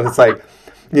missile, and it's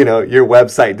your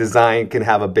website design can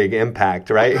have a big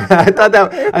impact, right? I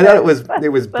thought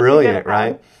it was brilliant,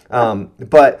 right?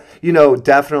 But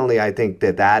definitely, I think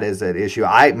that is an issue.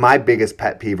 My biggest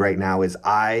pet peeve right now is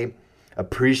I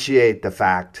appreciate the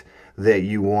fact that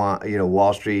you want,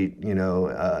 Wall Street,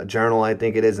 Journal, I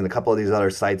think it is, and a couple of these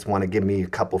other sites want to give me a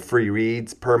couple free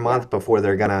reads per month before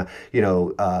they're going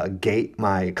to, gate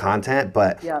my content.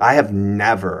 But I have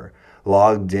never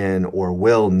logged in or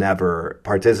will never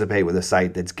participate with a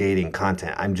site that's gating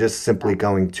content. I'm just simply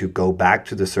going to go back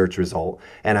to the search result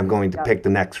and I'm going to pick the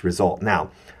next result. Now,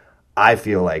 I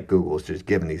feel like Google's just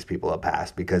giving these people a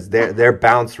pass because their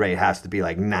bounce rate has to be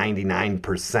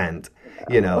 99%.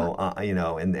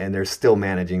 And they're still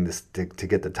managing this to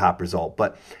get the top result.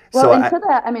 But to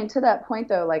that point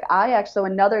though, so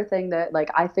another thing that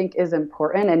I think is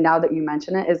important, and now that you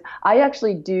mention it, is I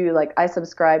actually do I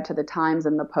subscribe to the Times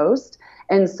and the Post,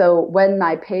 and so when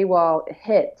my paywall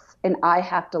hits, and I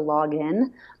have to log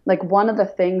in, like one of the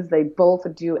things they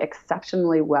both do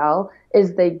exceptionally well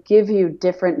is they give you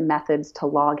different methods to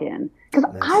log in. Because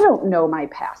I Nice. don't know my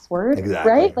password,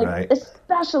 Exactly, right? Like, right.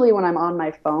 especially when I'm on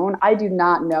my phone, I do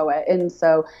not know it. And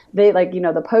so they like,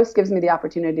 the post gives me the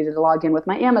opportunity to log in with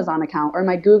my Amazon account or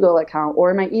my Google account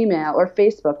or my email or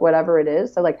Facebook, whatever it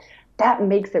is. So like that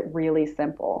makes it really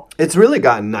simple. It's really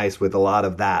gotten nice with a lot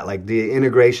of that. Like the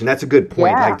integration, that's a good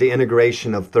point. Yeah. Like the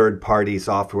integration of third party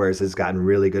softwares has gotten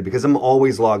really good because I'm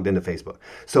always logged into Facebook.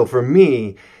 So for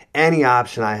me, any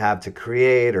option I have to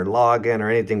create or log in or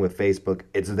anything with Facebook,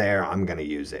 it's there. I'm going to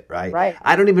use it, right? Right.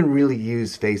 I don't even really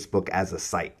use Facebook as a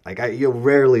site. Like you'll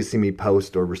rarely see me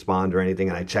post or respond or anything,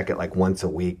 and I check it like once a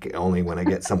week, only when I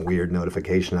get some weird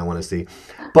notification I want to see.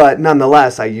 But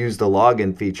nonetheless, I use the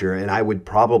login feature, and I would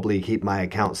probably keep my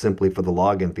account simply for the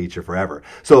login feature forever.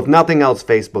 So if nothing else,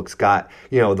 Facebook's got,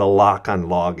 the lock on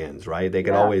logins, right? They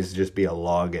could always just be a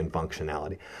login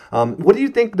functionality. What do you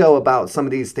think though about some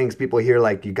of these things people hear,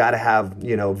 like you got to have,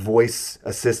 voice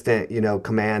assistant,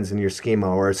 commands in your schema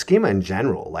or schema in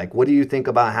general? Like, what do you think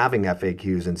about having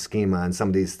FAQs and schema and some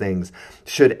of these things?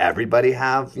 Should everybody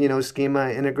have,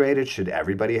 schema integrated? Should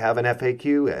everybody have an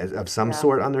FAQ of some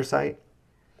sort on their site?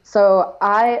 So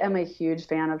I am a huge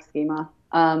fan of schema.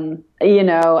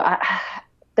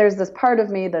 There's this part of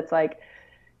me that's like,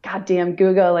 God damn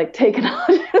Google, like taking all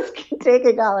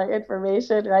our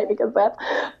information, right? Because that's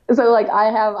so like I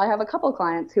have a couple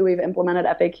clients who we've implemented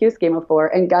FAQ schema for,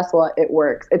 and guess what? It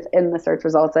works. It's in the search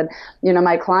results. And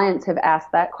my clients have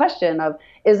asked that question of,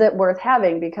 is it worth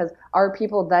having? Because are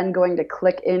people then going to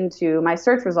click into my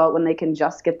search result when they can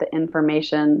just get the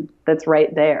information that's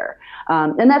right there?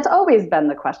 And that's always been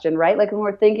the question, right? Like when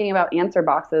we're thinking about answer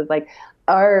boxes, like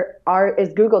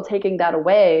is Google taking that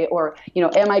away, or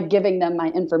am I giving them my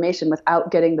information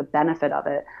without getting the benefit of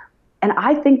it? And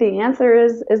I think the answer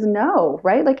is no,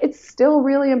 right? Like it's still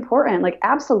really important. Like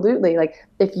absolutely. Like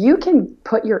if you can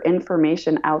put your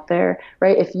information out there,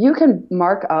 right? If you can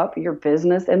mark up your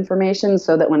business information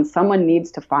so that when someone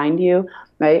needs to find you,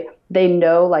 right, they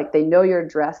know your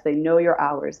address, they know your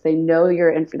hours, they know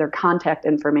their contact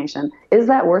information. Is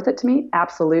that worth it to me?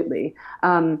 Absolutely.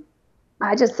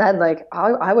 I just said, like,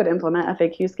 I would implement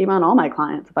FAQ schema on all my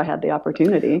clients if I had the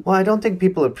opportunity. Well, I don't think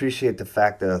people appreciate the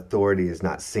fact that authority is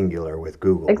not singular with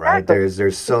Google, right? Exactly.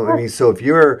 There's so I mean, so if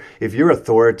you're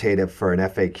authoritative for an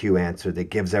FAQ answer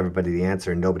that gives everybody the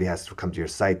answer and nobody has to come to your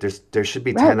site, there should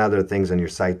be 10 other things on your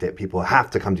site that people have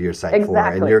to come to your site for,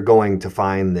 and you're going to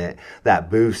find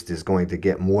that boost is going to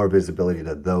get more visibility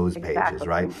to those pages,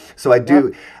 right? So I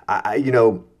do, I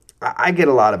get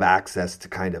a lot of access to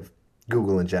kind of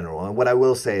Google in general. And what I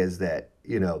will say is that,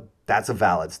 that's a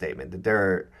valid statement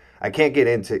that I can't get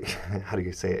into, how do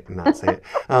you say it and not say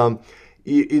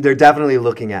it? They're definitely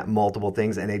looking at multiple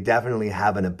things, and they definitely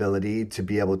have an ability to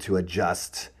be able to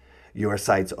adjust your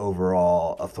site's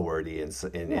overall authority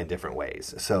in different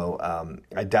ways. So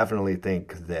I definitely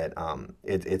think that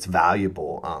it's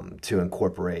valuable to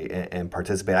incorporate and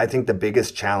participate. I think the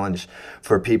biggest challenge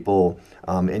for people,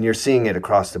 and you're seeing it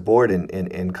across the board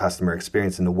in customer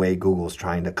experience and the way Google's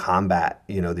trying to combat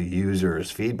the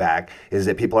user's feedback, is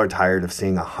that people are tired of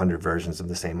seeing 100 versions of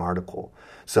the same article.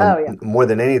 So more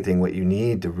than anything, what you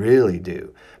need to really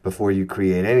do before you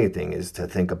create anything is to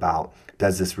think about,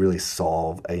 does this really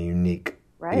solve a unique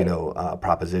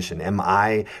proposition?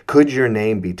 Could your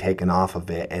name be taken off of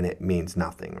it and it means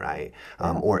nothing, right?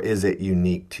 Or is it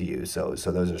unique to you? So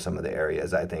those are some of the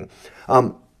areas I think.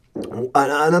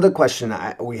 Another question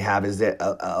we have is that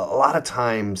a lot of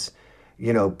times,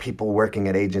 people working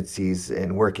at agencies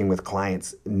and working with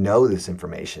clients know this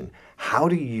information. How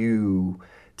do you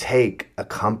take a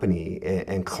company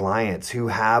and clients who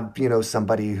have,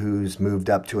 somebody who's moved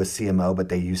up to a CMO, but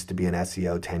they used to be an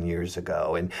SEO 10 years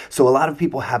ago. And so a lot of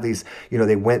people have these,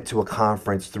 they went to a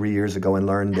conference 3 years ago and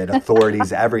learned that authority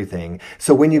is everything.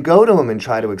 So when you go to them and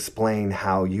try to explain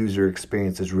how user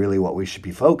experience is really what we should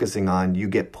be focusing on, you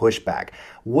get pushback.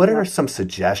 What are some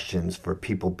suggestions for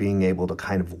people being able to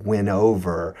kind of win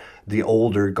over the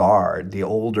older guard, the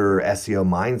older SEO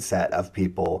mindset of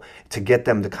people, to get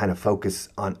them to kind of focus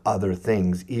on other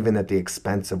things, even at the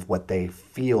expense of what they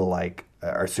feel like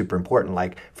are super important?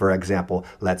 Like, for example,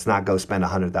 let's not go spend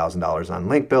 $100,000 on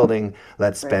link building.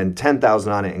 Let's spend $10,000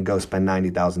 on it and go spend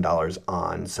 $90,000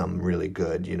 on some really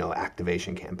good,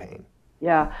 activation campaign.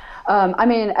 Yeah.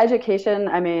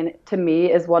 Education, to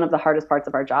me is one of the hardest parts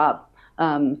of our job.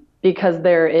 because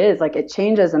there is like it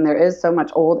changes and there is so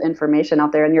much old information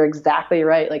out there. And you're exactly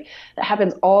right. Like that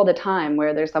happens all the time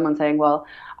where there's someone saying, well,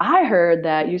 I heard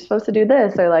that you're supposed to do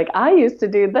this, or like I used to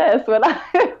do this when I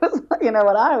was, when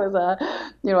I was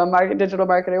a digital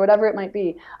marketer, whatever it might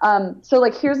be. So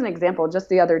like here's an example. Just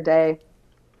the other day,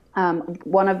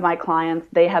 one of my clients,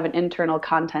 they have an internal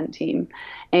content team,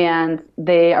 and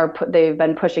they've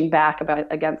been pushing back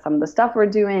against some of the stuff we're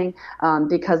doing,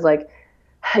 because like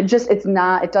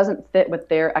it doesn't fit with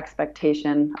their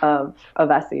expectation of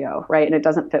SEO, right? And it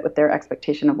doesn't fit with their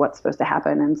expectation of what's supposed to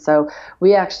happen. And so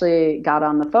we actually got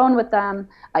on the phone with them.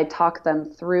 I talked them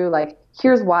through like,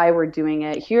 here's why we're doing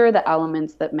it. Here are the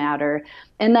elements that matter.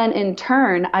 And then in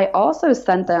turn, I also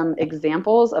sent them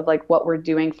examples of like what we're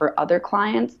doing for other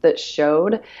clients that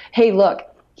showed, hey, look,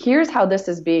 here's how this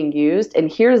is being used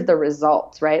and here's the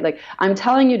results, right? Like I'm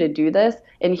telling you to do this,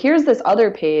 and here's this other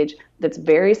page that's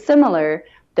very similar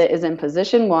that is in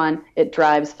position 1. It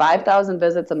drives 5,000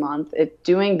 visits a month. It's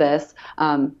doing this.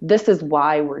 This is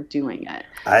why we're doing it.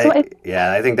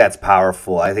 I think that's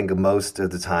powerful. I think most of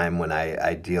the time when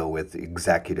I deal with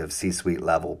executive C-suite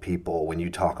level people, when you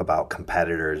talk about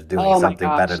competitors doing something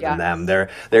better than them, their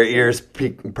ears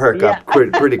perk up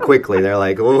pretty quickly. They're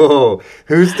like, whoa,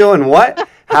 who's doing what?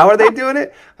 How are they doing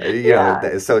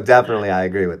it? So definitely I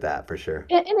agree with that for sure.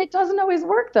 And it doesn't always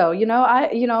work though.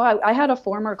 I had a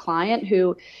former client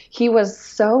who he was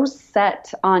so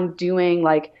set on doing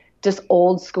like just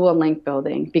old school link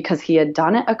building because he had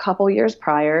done it a couple years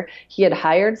prior. He had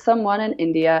hired someone in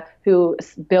India who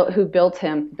built,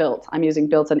 I'm using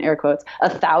built in air quotes,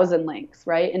 1,000 links,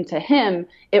 right? And to him,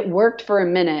 it worked for a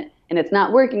minute. And it's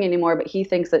not working anymore, but he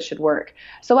thinks it should work.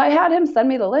 So I had him send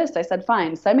me the list. I said,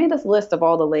 fine, send me this list of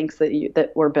all the links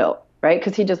that were built, right?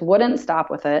 Because he just wouldn't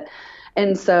stop with it.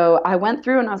 And so I went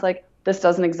through and I was like, this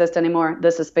doesn't exist anymore.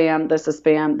 This is spam. This is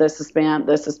spam. This is spam.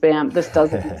 This is spam. This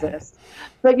doesn't exist.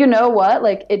 But you know what?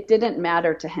 Like it didn't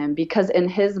matter to him because in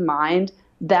his mind,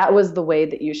 that was the way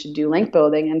that you should do link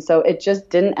building. And so it just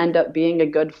didn't end up being a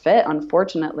good fit,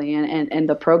 unfortunately. And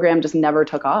the program just never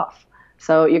took off.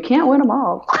 So you can't win them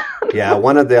all. Yeah,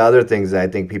 one of the other things that I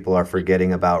think people are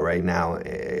forgetting about right now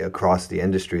across the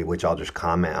industry, which I'll just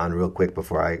comment on real quick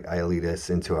before I lead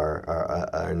us into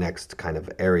our next kind of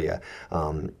area,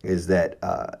 is that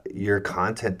your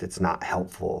content that's not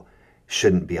helpful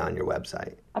shouldn't be on your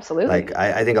website. Absolutely. Like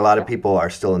I think a lot of people are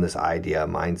still in this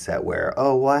mindset where,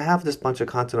 oh, well, I have this bunch of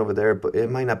content over there, but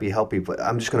it might not be helping, but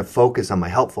I'm just going to focus on my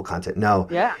helpful content. No,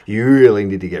 you really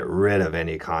need to get rid of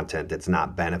any content that's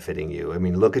not benefiting you. I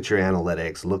mean, look at your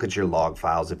analytics, look at your log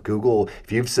files. If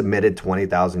you've submitted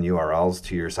 20,000 URLs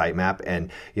to your sitemap and,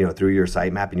 through your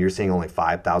sitemap and you're seeing only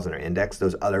 5,000 are indexed,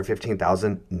 those other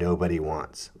 15,000, nobody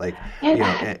wants. Like,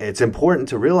 it's important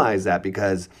to realize that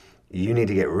because you need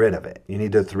to get rid of it. You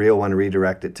need to 301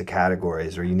 redirect it to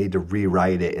categories, or you need to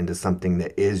rewrite it into something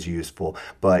that is useful.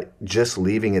 But just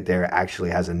leaving it there actually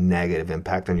has a negative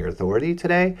impact on your authority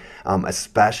today,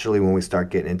 especially when we start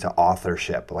getting into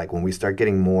authorship. Like when we start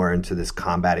getting more into this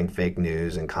combating fake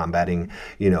news and combating,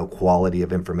 quality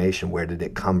of information. Where did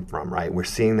it come from, right? We're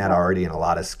seeing that already in a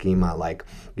lot of schema, like,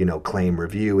 claim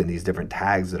review and these different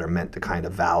tags that are meant to kind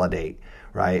of validate,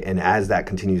 right? And as that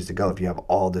continues to go, if you have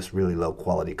all this really low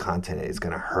quality content, it's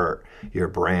going to hurt your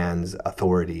brand's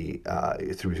authority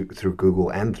through Google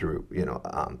and through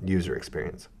user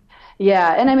experience.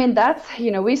 Yeah, and I mean that's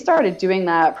we started doing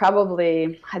that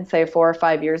probably I'd say 4 or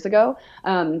 5 years ago,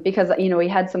 because we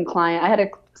had I had a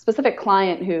specific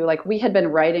client who like we had been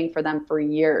writing for them for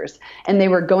years and they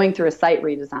were going through a site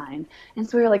redesign, and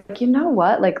so we were like, you know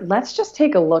what, like let's just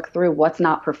take a look through what's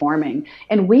not performing,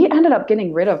 and we ended up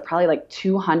getting rid of probably like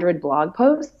 200 blog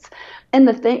posts. And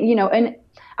the thing, and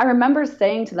I remember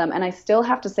saying to them, and I still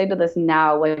have to say to this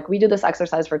now, like we do this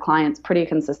exercise for clients pretty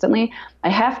consistently. I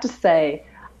have to say,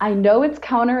 I know it's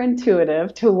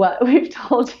counterintuitive to what we've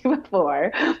told you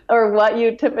before or what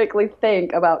you typically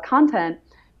think about content,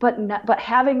 but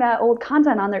having that old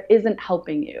content on there isn't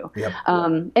helping you. Yep.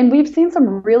 And we've seen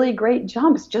some really great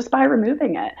jumps just by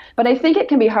removing it. But I think it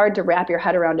can be hard to wrap your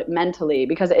head around it mentally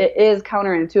because it is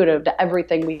counterintuitive to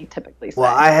everything we typically say.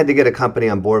 Well, I had to get a company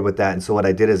on board with that. And so what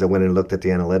I did is I went and looked at the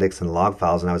analytics and log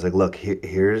files, and I was like, look,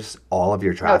 here's all of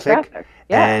your traffic.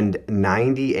 Yeah. And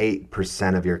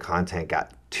 98% of your content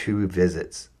got 2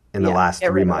 visits in the last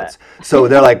 3 months. So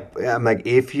they're like, I'm like,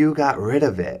 if you got rid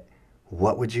of it,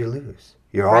 what would you lose?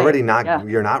 You're already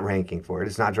you're not ranking for it.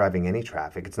 It's not driving any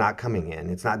traffic. It's not coming in.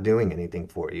 It's not doing anything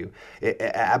for you. It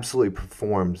absolutely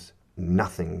performs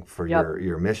nothing for Yep.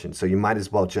 your mission. So you might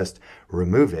as well just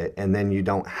remove it, and then you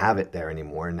don't have it there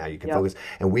anymore. And now you can Yep. focus.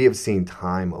 And we have seen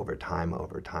time over time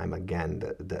again,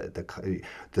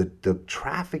 the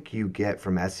traffic you get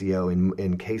from SEO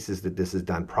in cases that this is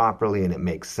done properly and it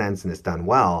makes sense and it's done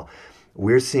well.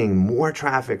 We're seeing more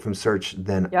traffic from search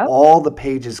than Yep. all the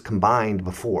pages combined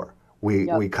before we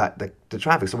Yep. cut the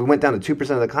traffic. So we went down to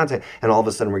 2% of the content, and all of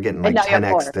a sudden we're getting like And now you have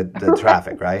 10x more. the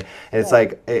traffic, right? And it's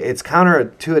like, it's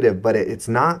counterintuitive, but it's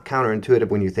not counterintuitive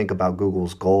when you think about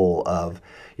Google's goal of,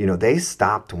 they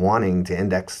stopped wanting to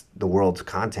index the world's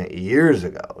content years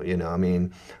ago, I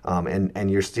mean, and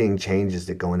you're seeing changes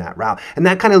that go in that route. And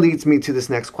that kind of leads me to this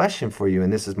next question for you.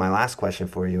 And this is my last question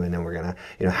for you. And then we're going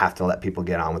to, have to let people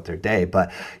get on with their day.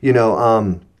 But,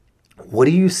 what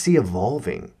do you see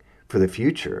evolving for the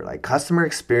future? Like customer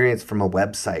experience from a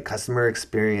website, customer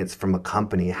experience from a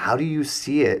company. How do you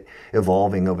see it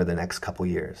evolving over the next couple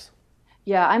years?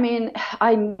 Yeah, I mean,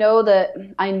 I know that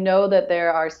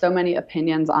there are so many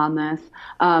opinions on this,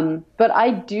 but I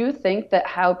do think that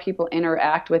how people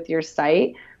interact with your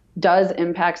site does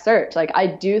impact search. Like, I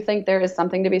do think there is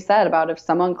something to be said about if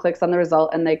someone clicks on the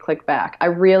result and they click back. I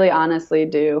really honestly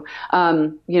do.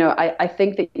 I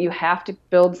think that you have to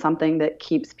build something that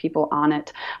keeps people on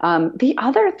it. The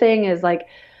other thing is like,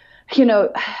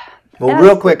 Well,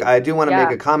 real quick, I do want to make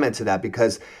a comment to that,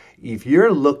 because if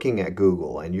you're looking at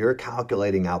Google and you're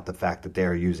calculating out the fact that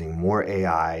they're using more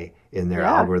AI in their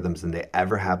algorithms than they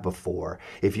ever have before,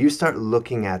 if you start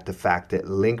looking at the fact that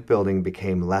link building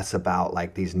became less about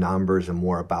like these numbers and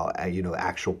more about,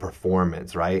 actual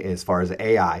performance, right? As far as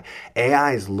AI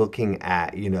is looking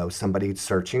at, somebody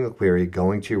searching a query,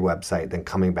 going to your website, then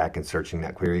coming back and searching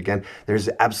that query again. There's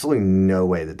absolutely no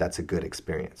way that that's a good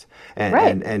experience.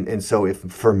 And so if,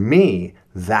 for me,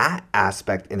 that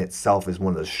aspect in itself is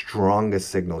one of the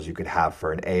strongest signals you could have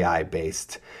for an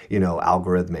AI-based,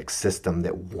 algorithmic system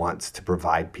that wants to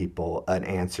provide people an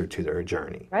answer to their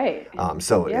journey. Right.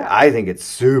 I think it's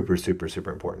super, super,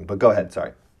 super important. But go ahead.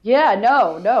 Sorry. Yeah,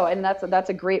 no, and that's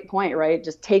a great point, right?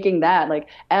 Just taking that, like,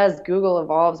 as Google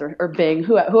evolves or Bing,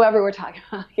 whoever we're talking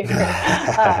about here,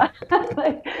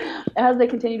 like, as they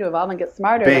continue to evolve and get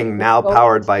smarter. Bing, like, now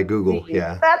powered by Google.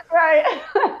 Yeah, that's right.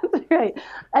 That's right.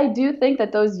 I do think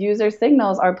that those user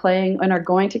signals are playing and are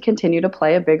going to continue to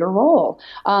play a bigger role.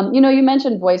 You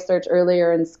mentioned voice search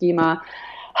earlier and schema.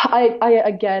 I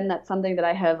again, that's something that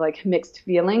I have like mixed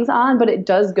feelings on, but it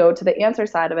does go to the answer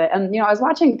side of it. And, I was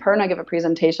watching Perna give a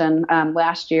presentation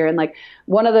last year, and like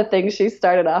one of the things she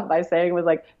started off by saying was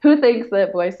like, who thinks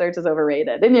that voice search is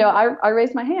overrated? And, I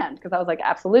raised my hand because I was like,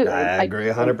 absolutely. I agree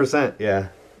 100%. Yeah.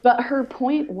 But her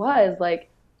point was like,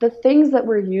 the things that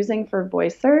we're using for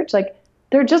voice search, like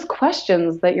they're just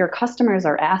questions that your customers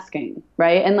are asking,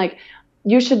 right? And like,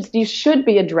 you should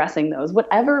be addressing those,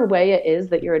 whatever way it is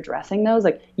that you're addressing those.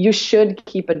 Like, you should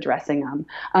keep addressing them.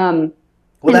 Well,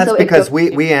 that's because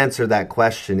we answer that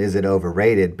question: is it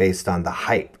overrated, based on the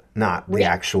hype, not the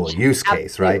actual use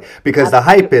case, right? Because the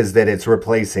hype is that it's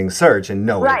replacing search, and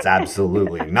no, it's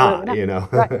absolutely not.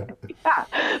 Right. Yeah.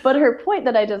 But her point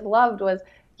that I just loved was,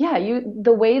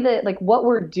 the way that like what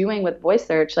we're doing with voice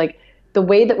search, like the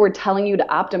way that we're telling you to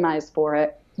optimize for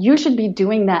it, you should be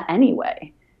doing that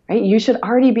anyway. Right? You should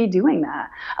already be doing that.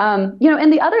 And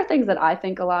the other things that I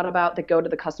think a lot about that go to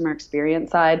the customer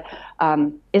experience side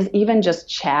is even just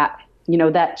chat,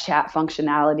 that chat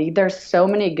functionality. There's so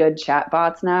many good chat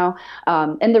bots now.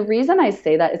 And the reason I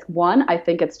say that is, one, I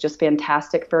think it's just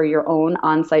fantastic for your own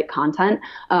on-site content.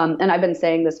 And I've been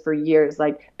saying this for years,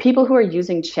 like people who are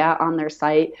using chat on their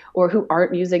site or who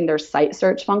aren't using their site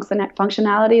search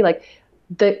functionality, like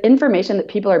the information that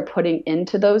people are putting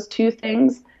into those two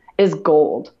things is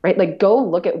gold, right? Like, go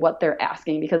look at what they're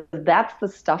asking, because that's the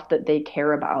stuff that they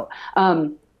care about.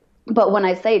 But when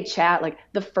I say chat, like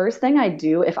the first thing I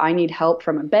do if I need help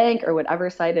from a bank or whatever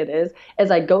site it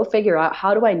is I go figure out,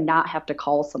 how do I not have to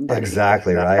call somebody?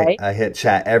 Exactly, right? I hit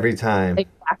chat every time.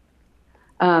 Exactly.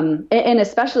 And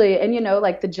especially,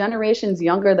 like the generations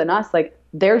younger than us, like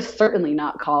they're certainly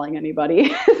not calling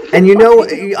anybody. And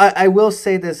I will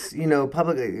say this,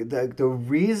 publicly, the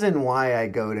reason why I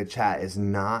go to chat is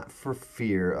not for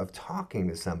fear of talking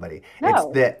to somebody. It's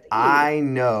that I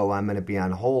know I'm going to be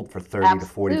on hold for 30 to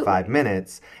 45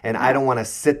 minutes, and I don't want to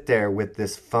sit there with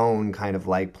this phone kind of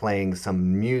like playing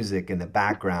some music in the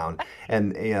background,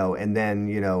 and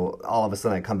then all of a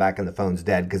sudden I come back and the phone's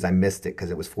dead because I missed it because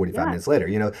it was 45 minutes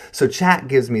later. So chat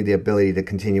gives me the ability to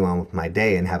continue on with my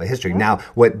day and have a history. Now,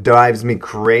 what drives me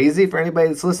crazy for anybody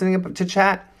that's listening to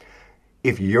chat,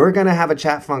 if you're going to have a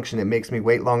chat function that makes me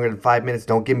wait longer than 5 minutes,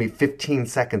 don't give me 15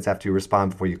 seconds after you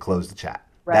respond before you close the chat.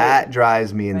 Right. That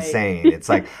drives me insane. It's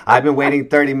like, I've been waiting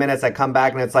 30 minutes. I come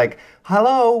back and it's like,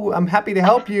 hello, I'm happy to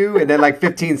help you. And then like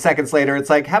 15 seconds later, it's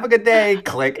like, have a good day.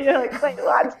 Click. You're like, wait,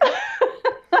 what?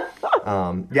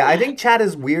 Yeah, I think chat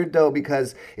is weird though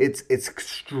because it's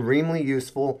extremely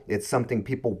useful. It's something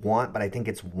people want, but I think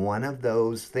it's one of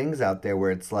those things out there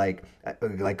where it's like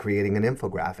creating an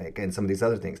infographic and some of these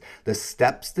other things. The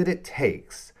steps that it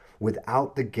takes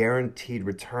without the guaranteed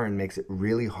return makes it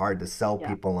really hard to sell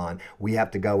people on. We have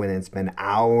to go in and spend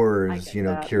hours,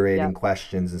 curating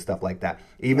questions and stuff like that.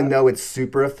 Even though it's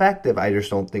super effective, I just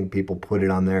don't think people put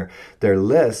it on their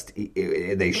list.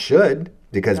 They should.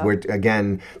 Because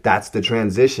that's the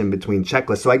transition between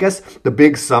checklists. So I guess the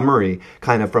big summary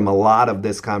kind of from a lot of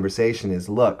this conversation is,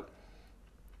 look,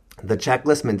 the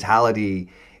checklist mentality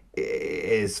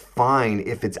is fine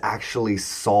if it's actually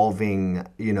solving,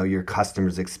 your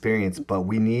customer's experience. But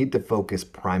we need to focus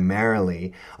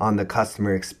primarily on the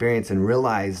customer experience and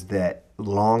realize that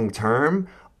long term,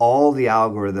 all the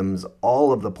algorithms,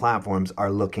 all of the platforms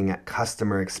are looking at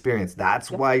customer experience.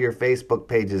 That's why your Facebook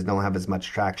pages don't have as much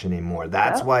traction anymore.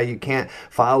 That's why you can't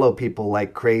follow people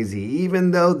like crazy,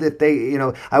 even though that they,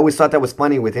 I always thought that was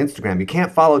funny with Instagram. You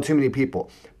can't follow too many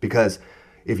people because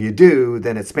if you do,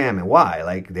 then it's spam. And why?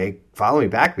 Like, they follow me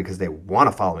back because they want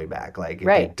to follow me back. Like, if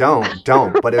they don't.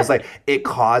 But it was like, it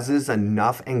causes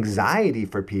enough anxiety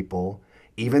for people.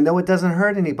 Even though it doesn't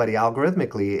hurt anybody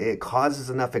algorithmically, it causes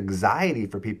enough anxiety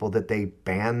for people that they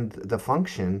banned the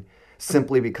function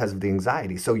simply because of the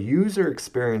anxiety. So user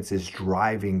experience is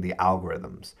driving the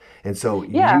algorithms. And so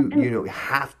you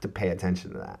have to pay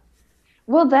attention to that.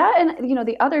 Well, that and,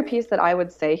 the other piece that I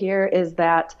would say here is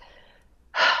that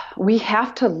we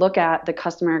have to look at the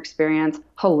customer experience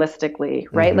holistically,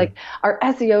 right? Like our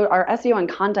SEO and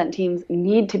content teams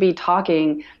need to be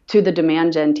talking to the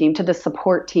demand gen team, to the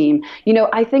support team.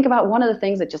 I think about one of the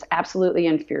things that just absolutely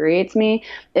infuriates me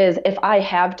is if I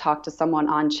have talked to someone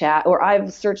on chat or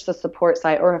I've searched the support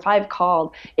site or if I've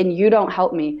called and you don't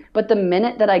help me, but the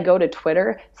minute that I go to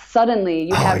Twitter, suddenly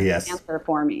you have an answer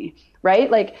for me.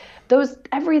 Right? Like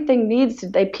everything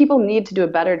people need to do a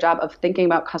better job of thinking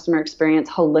about customer experience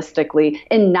holistically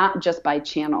and not just by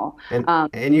channel.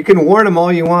 And you can warn them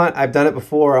all you want. I've done it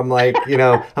before. I'm like,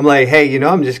 hey,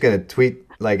 I'm just going to tweet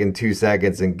like in 2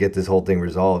 seconds and get this whole thing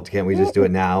resolved. Can't we just do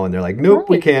it now? And they're like, nope,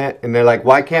 we can't. And they're like,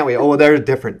 why can't we? Oh, well, they're a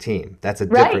different team. That's a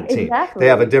different team. Exactly. They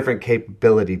have a different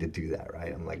capability to do that,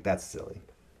 right? I'm like, that's silly.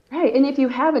 Right. And if you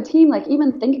have a team, like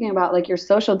even thinking about like your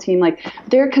social team, like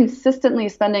they're consistently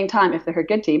spending time, if they're a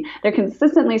good team, they're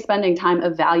consistently spending time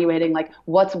evaluating like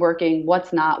what's working,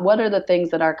 what's not, what are the things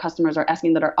that our customers are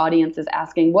asking, that our audience is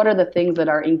asking, what are the things that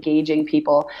are engaging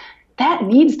people. That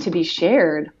needs to be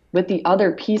shared with the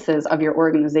other pieces of your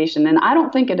organization. And I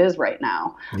don't think it is right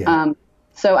now. Yeah.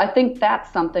 So I think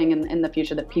that's something in the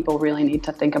future that people really need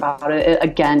to think about.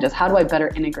 Again, just how do I better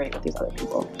integrate with these other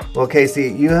people? Well,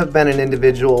 Casie, you have been an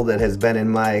individual that has been in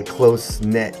my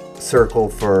close-knit circle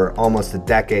for almost a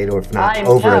decade, or if not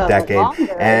over a decade.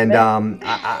 Longer, and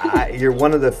you're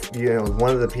one of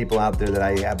the people out there that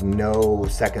I have no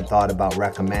second thought about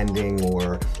recommending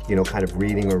or kind of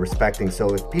reading or respecting.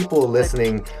 So if people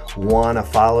listening want to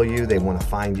follow you, they want to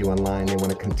find you online, they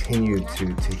want to continue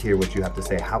to hear what you have to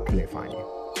say, how can they find you?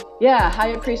 Yeah, I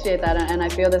appreciate that, and I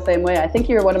feel the same way. I think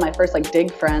you were one of my first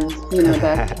dig friends,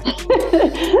 back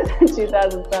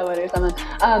 2007 or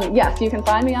something. Yes, you can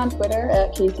find me on Twitter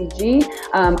at CasieG.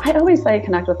 I always say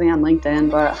connect with me on LinkedIn,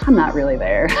 but I'm not really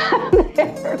there.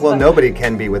 Well, nobody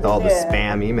can be with all the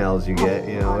spam emails you get.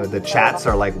 The chats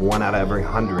are like 1 out of every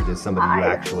 100 is somebody you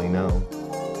actually know.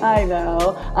 I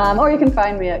know. Or you can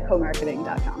find me at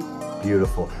comarketing.com.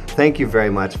 Beautiful. Thank you very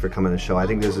much for coming to the show. I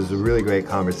think this is a really great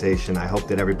conversation. I hope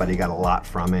that everybody got a lot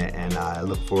from it, and I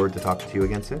look forward to talking to you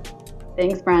again soon.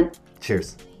 Thanks, Brent.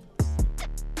 Cheers.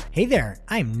 Hey there,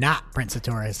 I'm not Brent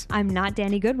Satores. I'm not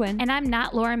Danny Goodwin. And I'm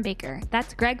not Lauren Baker.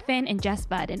 That's Greg Finn and Jess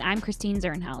Budd, and I'm Christine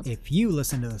Zernheld. If you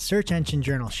listen to the Search Engine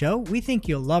Journal show, we think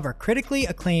you'll love our critically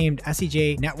acclaimed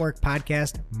SEJ Network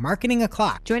podcast, Marketing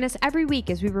O'Clock. Join us every week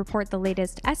as we report the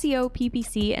latest SEO,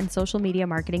 PPC, and social media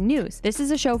marketing news. This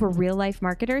is a show for real-life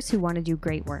marketers who want to do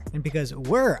great work. And because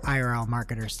we're IRL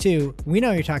marketers too, we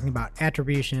know you're talking about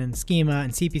attribution, schema,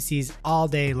 and CPCs all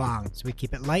day long. So we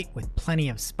keep it light with plenty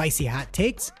of spicy hot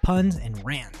takes, puns, and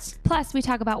rants. Plus, we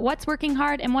talk about what's working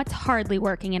hard and what's hardly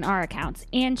working in our accounts,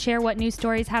 and share what news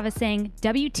stories have us saying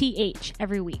WTH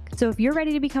every week. So if you're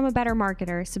ready to become a better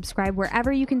marketer, subscribe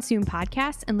wherever you consume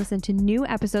podcasts and listen to new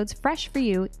episodes fresh for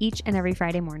you each and every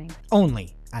Friday morning.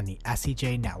 Only on the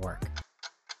SEJ Network.